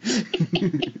funny.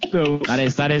 So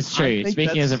that is true.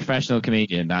 Speaking as a professional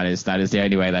comedian, that is the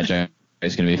only way that joke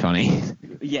is going to be funny.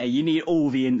 Yeah, you need all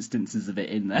the instances of it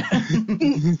in there.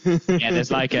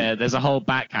 Yeah, there's a whole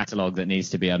back catalogue that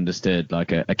needs to be understood,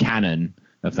 like a canon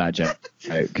of that joke.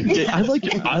 I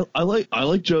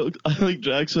like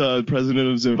Jack's president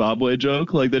of Zimbabwe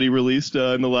joke, like that he released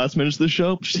in the last minutes of the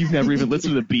show. You've never even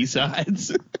listened to the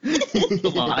B-sides.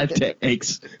 Live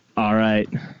takes. All right,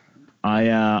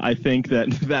 I think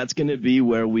that's going to be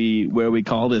where we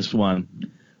call this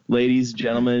one. Ladies,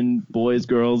 gentlemen, boys,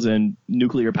 girls, and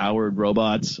nuclear-powered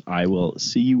robots, I will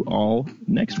see you all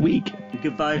next week.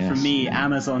 Goodbye from me,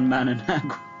 Amazon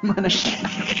Mnangagwa.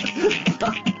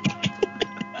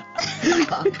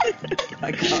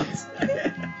 I can't say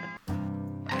it.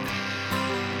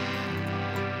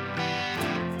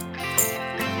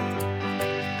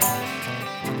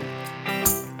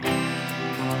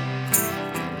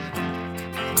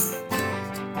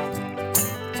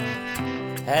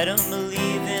 I don't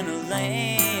believe in a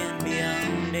land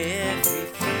beyond and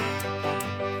everything.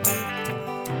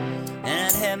 And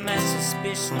I'd have my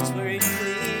suspicions very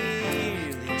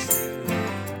clearly true.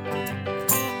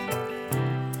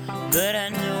 But I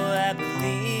know I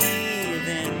believe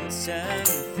in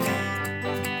something,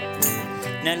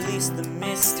 and at least the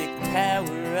mystic power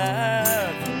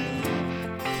of the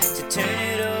moon to turn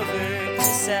it over to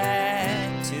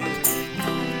side two.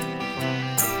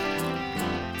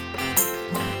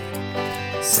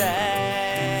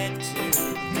 Side two.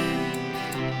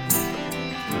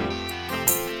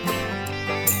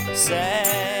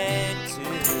 Side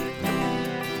two.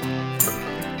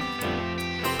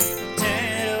 Turn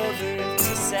it over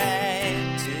to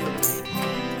side two.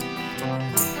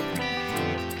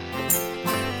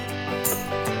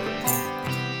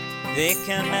 They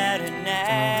come out at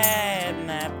night,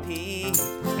 my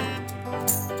people,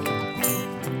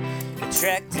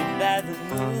 attracted by the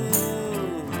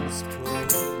moon's pull.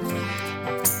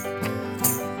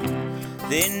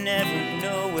 They never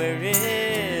know where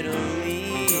it'll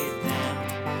lead them.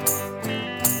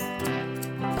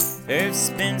 Earth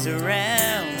spins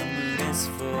around, the moon is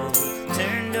full,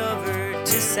 turned over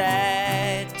to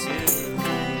side two.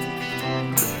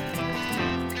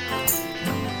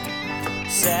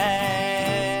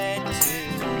 Side two.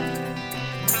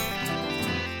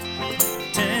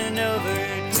 Turn over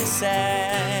to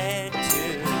side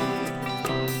two.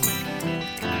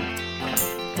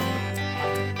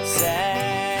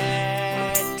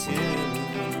 Side two.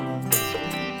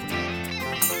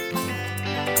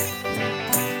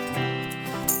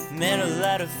 Met a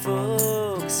lot of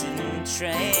folks in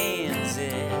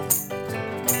transit.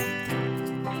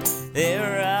 They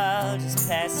were all just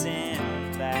passing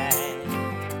by.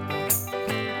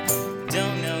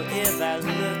 Don't know if I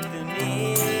look them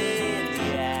in the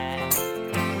eye.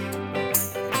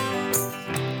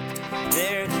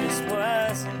 There just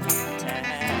wasn't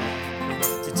time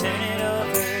to turn it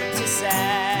over to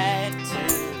side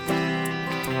two.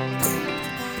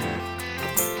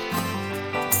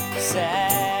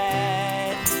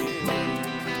 Side two.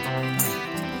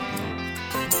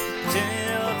 Turn it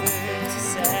over to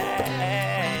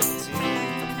side two.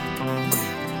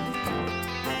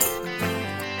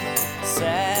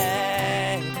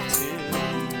 Side two.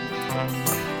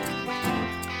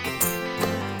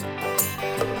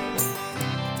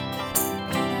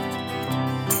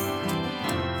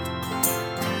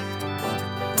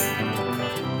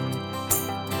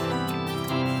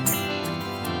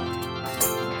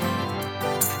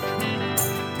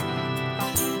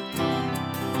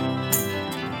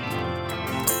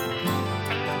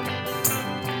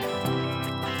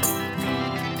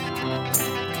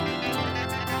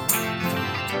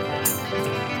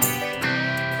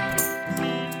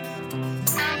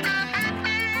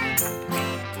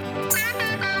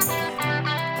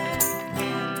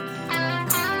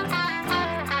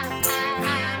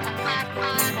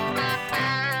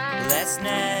 Last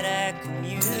night I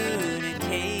communicated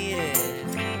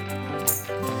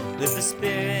with the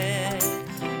spirit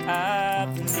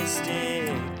of the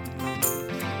mystic.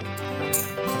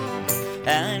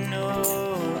 I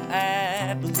know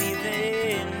I believe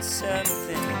in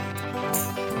something.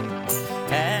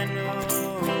 I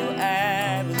know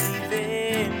I believe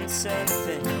in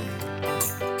something.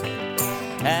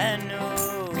 I know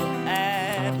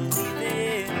I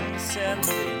believe in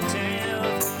something. Turn it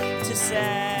over to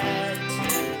side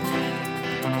two.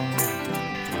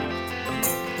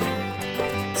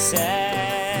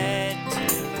 Side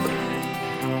two.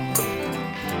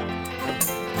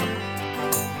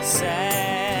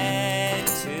 Side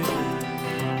two.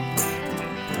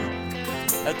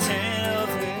 I'll turn it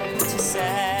over to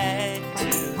side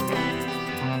two.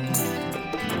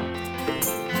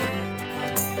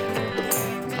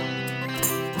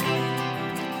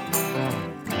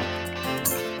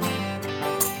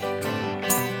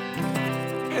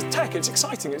 It's tech, it's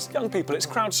exciting, it's young people, it's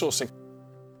crowdsourcing.